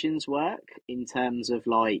primary missions work in terms of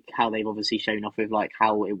like how they've obviously shown off with like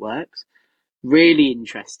how it works, really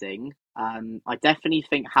interesting. I definitely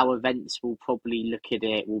think how events will probably look at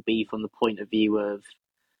it will be from the point of view of,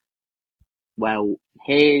 well,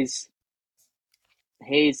 here's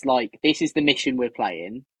like, this is the mission we're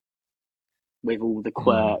playing with all the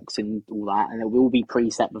quirks and all that, and it will be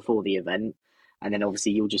preset before the event, and then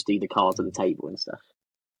obviously you'll just do the cards at the table and stuff.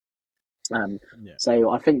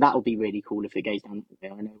 So I think that will be really cool if it goes down that way.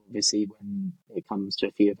 I know obviously when it comes to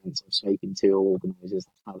a few events I've spoken to organisers,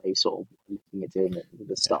 that's how they sort of looking at doing it at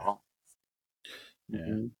the start.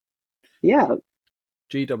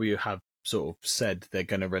 GW have sort of said they're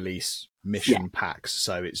going to release mission packs,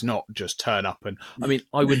 so it's not just turn up and. I mean,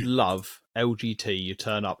 I would love LGT. You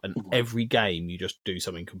turn up and every game you just do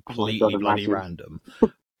something completely bloody random.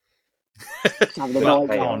 Having the guy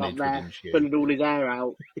going up there, pulling all his hair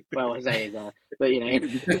out. Well, I say his hair, but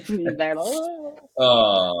he's there like,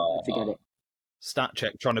 forget it. Stat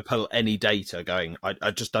check trying to pull any data going. I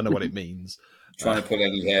just don't know what it means. Trying to pull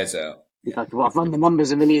any hairs out. It's like, well, I've run the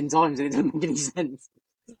numbers a million times and it doesn't make any sense.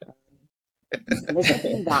 There's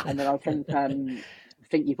definitely that, and then I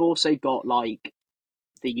think you've also got like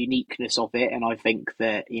the uniqueness of it, and I think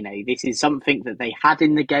that this is something that they had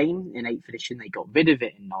in the game in 8th edition. They got rid of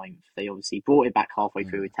it in 9th. They obviously brought it back halfway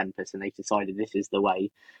through with Tempest, and they decided this is the way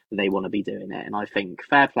that they want to be doing it. And I think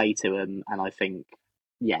fair play to them, and I think.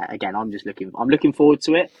 Yeah, again, I'm looking forward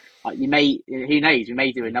to it. Who knows, we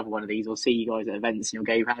may do another one of these. We'll see you guys at events and you'll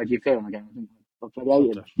go, how do you feel? And I go, I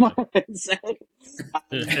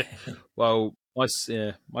hate him. Well,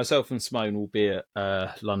 myself and Simone will be at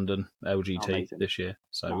London LGT this year.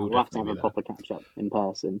 So we'll have to have a proper catch up in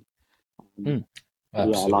person.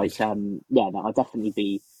 Absolutely. I'll definitely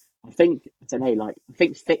be, I think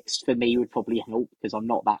fixed for me would probably help because I'm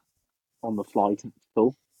not that on the fly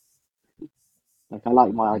tactical. Like, I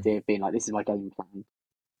like my idea of being like, this is my game plan.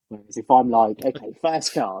 Whereas if I'm like, okay,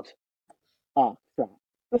 first card. Oh, crap.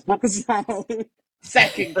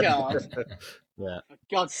 Second card. Yeah. For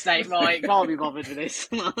God's sake, right, can't be bothered with this.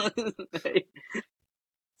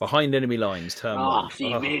 Behind enemy lines, turn one.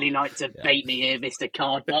 You really like to bait me here, Mr.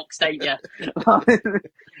 Cardbox, don't you?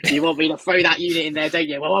 You want me to throw that unit in there, don't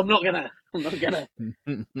you? Well, I'm not gonna.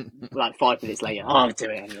 Like 5 minutes later, I'll do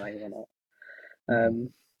it anyway, innit?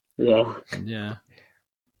 Yeah.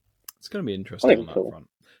 It's going to be interesting on that front.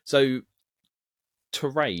 So,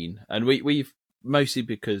 terrain, and we've mostly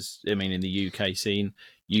because, I mean, in the UK scene,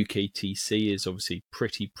 UKTC is obviously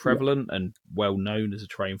pretty prevalent and well known as a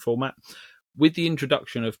terrain format. With the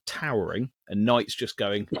introduction of towering and knights just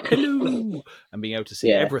going, hello, and being able to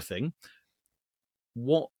see everything,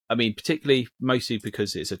 particularly mostly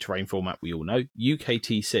because it's a terrain format we all know,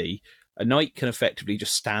 UKTC, a knight can effectively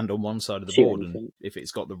just stand on one side of the board and if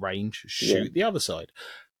it's got the range, shoot the other side.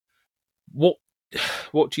 What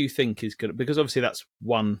do you think is going to... Because obviously that's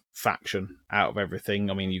one faction out of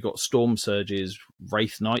everything. I mean, you've got Storm Surges,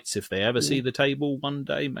 Wraith Knights, if they ever see the table one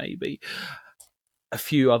day, maybe. A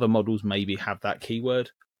few other models maybe have that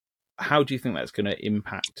keyword. How do you think that's going to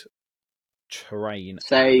impact terrain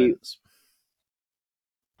events?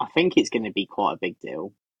 I think it's going to be quite a big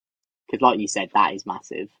deal. Because like you said, that is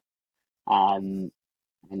massive. And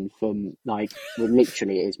from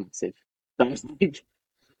literally it is massive.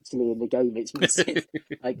 Actually in the game it's massive.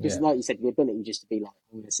 Like you said, the ability just to be like,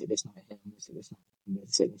 I'm going to sit this night here, I'm going to sit this night, I'm going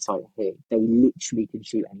to sit this side here. They literally can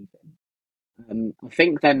shoot anything. I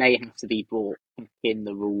think there may have to be brought back in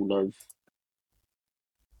the rule of,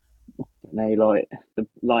 they'll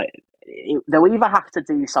either have to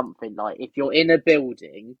do something like if you're in a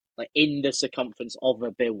building, like in the circumference of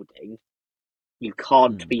a building, you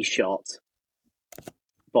can't be shot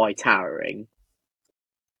by towering.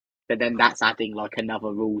 But then that's adding like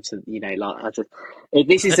another rule to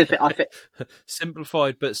this is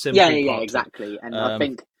simplified but simple. Yeah, exactly. And I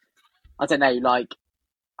think I don't know, like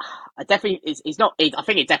I definitely it's not. I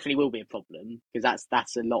think it definitely will be a problem because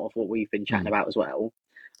that's a lot of what we've been chatting about as well.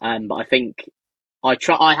 But I think I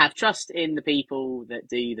have trust in the people that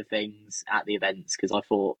do the things at the events because I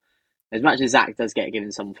thought. As much as Zach does get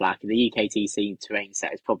given some flack, the UKTC terrain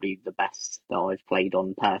set is probably the best that I've played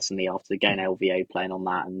on personally after going LVO, playing on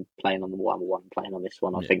that and playing on the 1-1, playing on this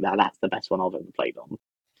one. I think that's the best one I've ever played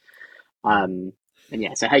on.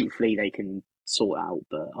 So hopefully they can sort out,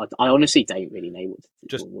 but I honestly don't really know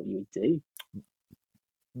what you would do.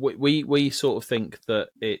 We sort of think that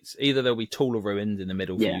it's either there'll be taller ruins in the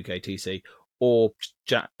middle for UKTC, or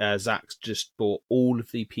Zach's just bought all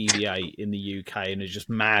of the PVA in the UK and is just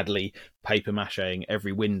madly paper macheing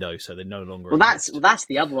every window, so they're no longer. That's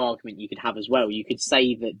the other argument you could have as well. You could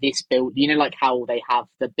say that this build, like how they have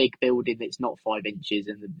the big building that's not 5 inches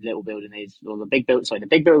and the little building is, or the big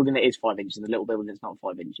building that is 5 inches and the little building that's not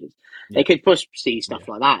 5 inches. Yeah. They could see stuff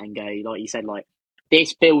like that and go, like you said, like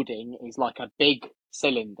this building is like a big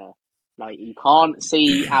cylinder, like you can't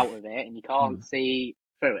see out of it and you can't see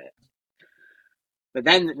through it. But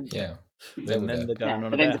then,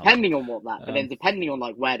 depending on what that, but then depending on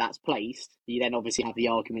like where that's placed, you then obviously have the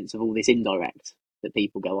arguments of all this indirect that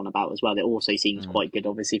people go on about as well. That also seems quite good,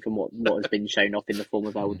 obviously, from what has been shown off in the form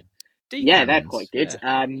of old. Yeah, they're quite good.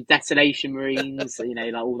 Yeah. Detonation Marines,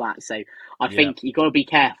 like all that. So I think you've got to be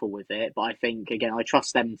careful with it. But I think again, I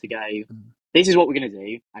trust them to go. This is what we're going to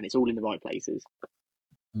do, and it's all in the right places.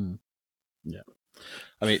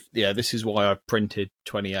 I mean, yeah, this is why I've printed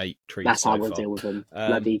 28 trees. That's how so we'll far. deal with them.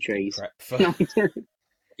 Bloody trees. Prep for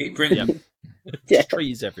Keep printing. Yeah.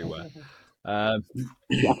 trees everywhere. But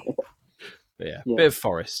yeah, Yeah. bit of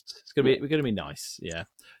forest. It's gonna be nice. Yeah,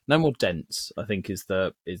 no more dents. I think is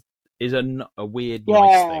a weird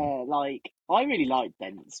nice thing. Yeah, like I really like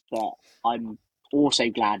dents, but I'm also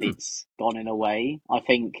glad it's gone in a way. I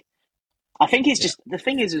think it's just the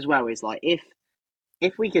thing is as well is like if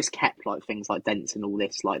we just kept like things like dents and all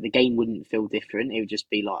this, like the game wouldn't feel different. It would just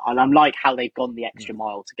be like, and I'm like how they've gone the extra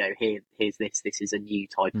mile to go here's this is a new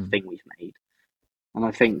type of thing we've made, and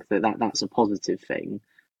I think that's a positive thing.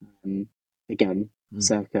 Again,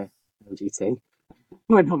 circa LGT.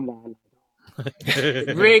 When I'm there.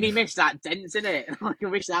 Really miss that dents in it. I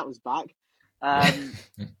wish that was back.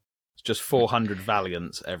 It's just 400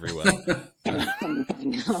 Valiants everywhere.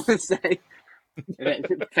 So,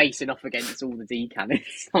 facing off against all the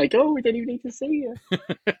decannons, like, oh, we didn't even need to see you.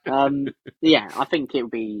 Yeah, I think it'll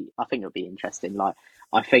be interesting. Like,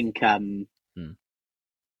 I think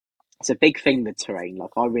it's a big thing, the terrain. Like,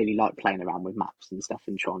 I really like playing around with maps and stuff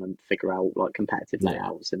and trying to figure out like competitive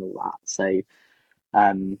layouts and all that. So,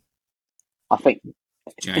 I think.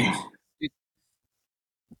 James,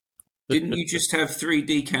 didn't you just have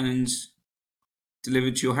 3D cannons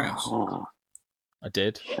delivered to your house? Oh, I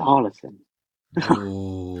did. charlatan.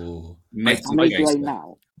 Ooh. Metal Made your case. own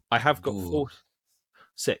now. I have got Ooh.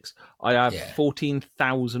 6. I have Yeah.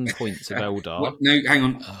 14,000 points of Eldar. What? No, hang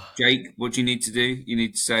on, Jake. What do you need to do? You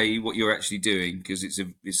need to say what you're actually doing because it's a.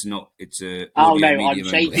 Oh audio no, I'm medium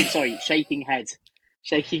shaking. only. Sorry, shaking heads.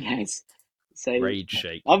 So Rage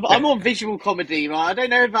shake. I'm on visual comedy, right? I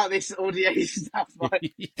don't know about this audio stuff, but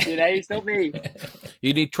it's not me.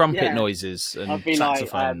 You need trumpet Yeah. noises and I'd be like,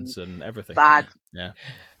 saxophones and everything. Bad. Yeah.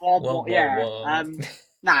 Wah, Yeah. wah.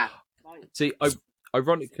 Nah. See,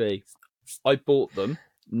 ironically, I bought them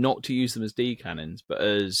not to use them as D cannons, but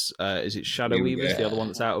as is it Shadow Here we Weavers, go. the other one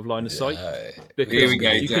that's out of line of sight? Because Here we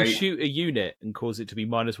go, you can Jake. shoot a unit and cause it to be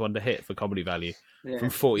 -1 to hit for comedy value Yeah. from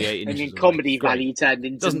 48 And inches. then away. comedy Great. value turned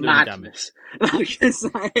into Doesn't do any madness. Like, so,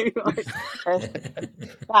 fair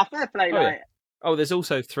play, Oh, yeah. like. Oh, there's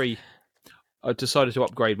also 3. I decided to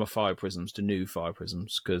upgrade my fire prisms to new fire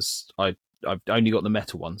prisms because I've only got the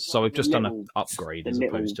metal ones, so I've just done an upgrade as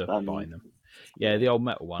opposed to buying them. Yeah, the old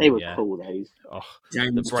metal one. They were yeah. cool, those. Oh,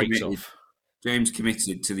 James the brakes committed. off. James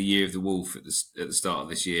committed to the Year of the Wolf at the start of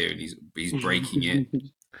this year, and he's breaking it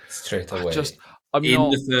Straight away. I'm in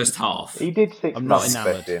not. the first half. He did 6 I'm not months,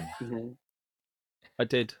 enamoured. him. Yeah. I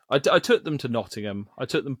did. I took them to Nottingham. I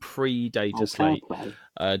took them pre-data Oh, fair slate. play.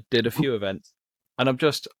 Did a few events, and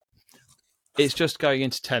it's just going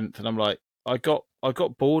into 10th, and I'm like, I got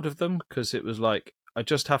bored of them because it was like I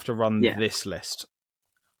just have to run this list.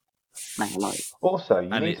 Man, like, Also, you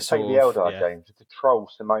And need it's to take the sort of, Eldar, James, to troll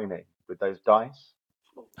Simone with those dice.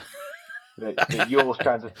 Your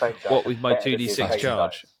strands of fate dice What, with my are better than 2d6 his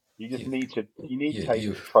charge? dice. You just need to take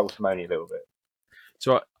you- it to troll Simone a little bit.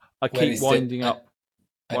 So I Where keep is winding up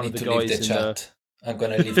I one need of the to leave guys the in the. chat. I'm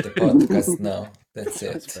gonna leave the podcast now. That's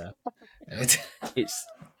That's it. fair. It's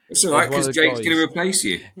It's all right There's one because of the Jake's guys- going to replace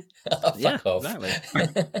you. Oh, yeah, fuck off. exactly.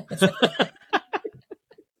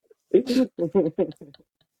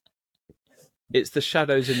 It's the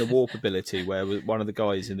Shadows in the Warp ability where one of the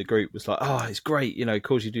guys in the group was like, "Oh, it's great,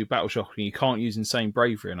 cause you do battle shock and you can't use insane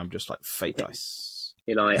bravery," and I'm just like, "Fate dice."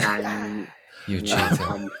 you're like, You yeah, cheater.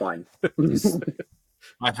 I'm fine.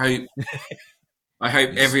 I hope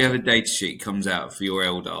every other data sheet comes out for your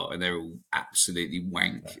Eldar and they're all absolutely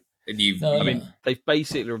wank. And you've, No, I mean, they've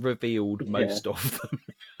basically revealed most of them.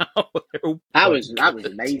 They're all That was blank.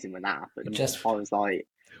 amazing when that happened. Just- I was like,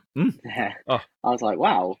 yeah. Oh. I was like,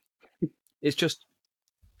 wow. It's just,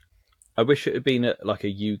 I wish it had been at like a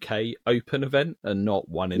UK Open event and not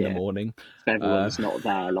 1 in the Yeah. morning. Everyone's not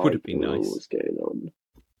there. Like, would have been "Oh, nice." what's going on?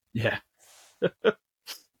 Yeah. But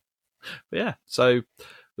yeah, so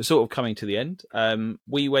we're sort of coming to the end.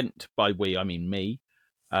 We went, by we, I mean me,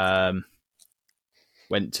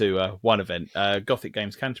 went to one event, Gothic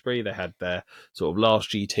Games Canterbury. They had their sort of last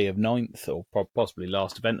GT of 9th, or possibly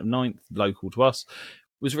last event of 9th, local to us.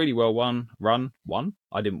 It was really well won.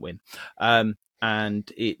 I didn't win.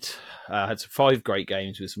 And it had 5 great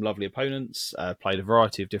games with some lovely opponents, played a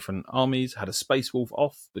variety of different armies, had a Space Wolf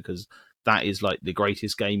off because that is like the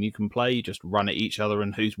greatest game you can play. Just run at each other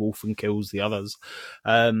and who's wolf and kills the others.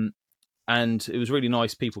 And it was really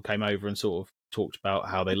nice. People came over and sort of talked about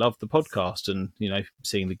how they loved the podcast and,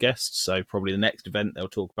 seeing the guests. So probably the next event they'll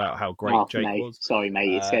talk about how great Jake mate. was. Sorry,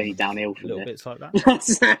 mate. It's going downhill from little there. bits like that.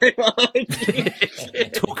 That's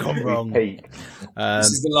Talk on wrong. Peak.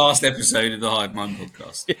 This is the last episode of the Hive Mind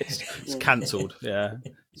podcast. It's cancelled. Yeah,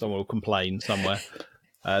 someone will complain somewhere.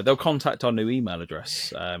 They'll contact our new email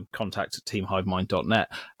address, contact@teamhivemind.net,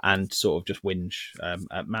 and sort of just whinge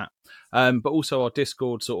at Matt. But also our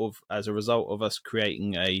Discord, sort of as a result of us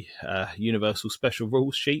creating a universal special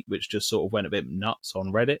rules sheet, which just sort of went a bit nuts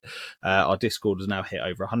on Reddit. Our Discord has now hit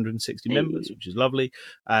over 160 members, which is lovely.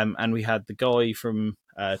 And we had the guy from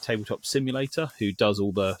Tabletop Simulator, who does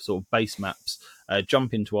all the sort of base maps,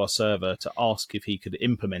 jump into our server to ask if he could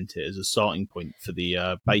implement it as a starting point for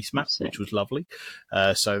the base map, which was lovely.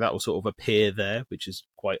 So that will sort of appear there, which is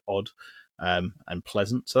quite odd and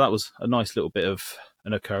pleasant. So that was a nice little bit of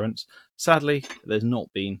an occurrence. Sadly, there's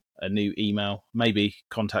not been a new email. Maybe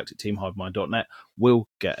contact@teamhivemind.net will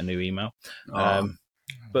get a new email.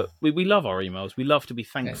 But we love our emails. We love to be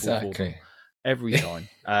thankful for them every time.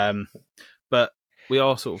 But we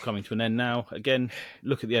are sort of coming to an end now. Again,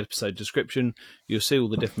 look at the episode description. You'll see all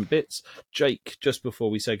the different bits. Jake, just before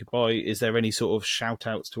we say goodbye, is there any sort of shout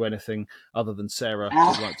outs to anything other than Sarah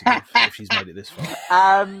would like to give if she's made it this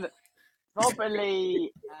far?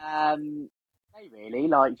 Probably, really,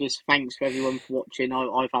 like, just thanks for everyone for watching.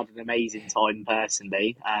 I've had an amazing time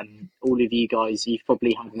personally. All of you guys, you've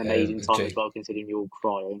probably had an amazing time Jake. as well, considering you're all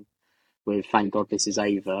crying with "Thank God this is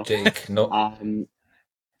over." Jake, no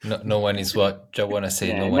one is what I want to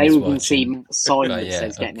say. No one maybe is we can see watching. Simon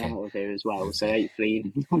says getting out of here as well. So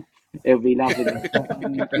hopefully it'll be lovely.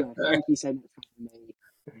 Thank you so much for having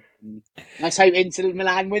me. Let's hope Inter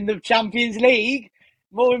Milan win the Champions League.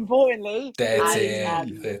 More importantly, That's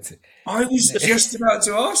it. I was just about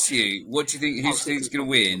to ask you, what do you think? Who think's going to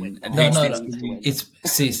win? And No. who think's going to win? It's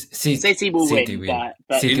City will City win, win.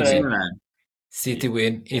 but City Inter win. Milan. City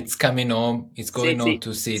win. It's coming home. It's going City- on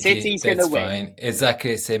to City. City's That's gonna win. fine.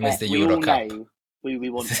 Exactly the same as the we Euro all Cup. know who we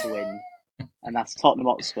want to win, and that's Tottenham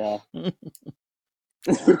Hotspur.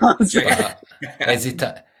 Jake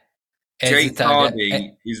Italian,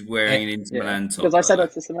 Hardy is wearing an Inter Milan top. Because I said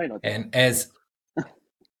that to Simone. and as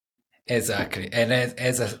exactly, and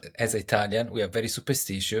as Italian, we are very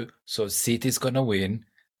superstitious. So City is gonna win.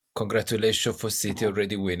 Congratulations for City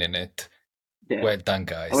already winning it. Yeah. Well done,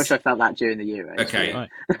 guys. I wish I felt that during the Euros. Okay. Right.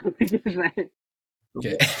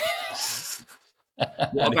 Yeah.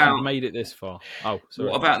 And if about- you've made it this far? Oh, sorry.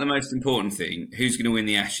 What about the most important thing? Who's going to win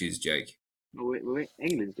the Ashes, Jake?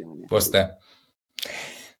 England's doing it. What's that?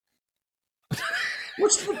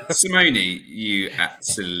 Simone, you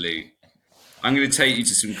absolute. I'm going to take you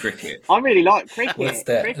to some cricket. I really like cricket. What's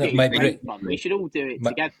that? Cricket My is great fun. We should all do it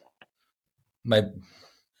together.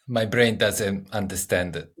 My brain doesn't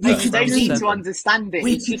understand it. No, you don't need to Seven. understand it.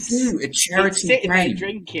 We It's could just do a charity sitting there game.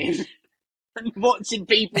 drinking and watching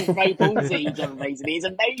people throw balls at each other. Basically, it's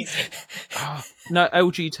amazing. No,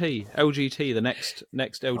 LGT, the next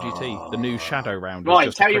LGT, the new Shadow Round. is Right,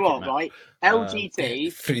 just a tell you cricket what, match. right?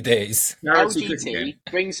 LGT, 3 days. Charity LGT, cricket.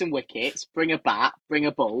 bring some wickets, bring a bat, bring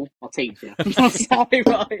a ball. I'll teach you. Sorry,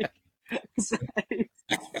 right?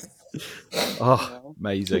 Oh,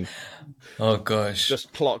 amazing. Oh gosh.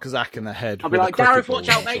 Just clock Zach in the head. I'll be with a like, Gareth, cricket watch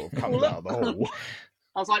ball out, mate. sort of comes out of the hole.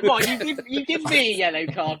 I was like, right, you give me a yellow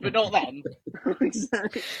card, but not them.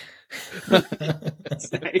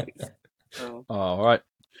 Oh, all right.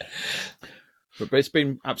 But it's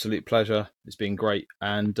been absolute pleasure. It's been great.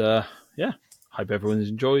 And yeah, hope everyone's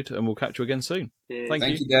enjoyed and we'll catch you again soon. Cheers. Thank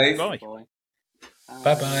Thank you. you, Dave. Bye. Bye.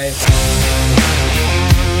 Bye bye.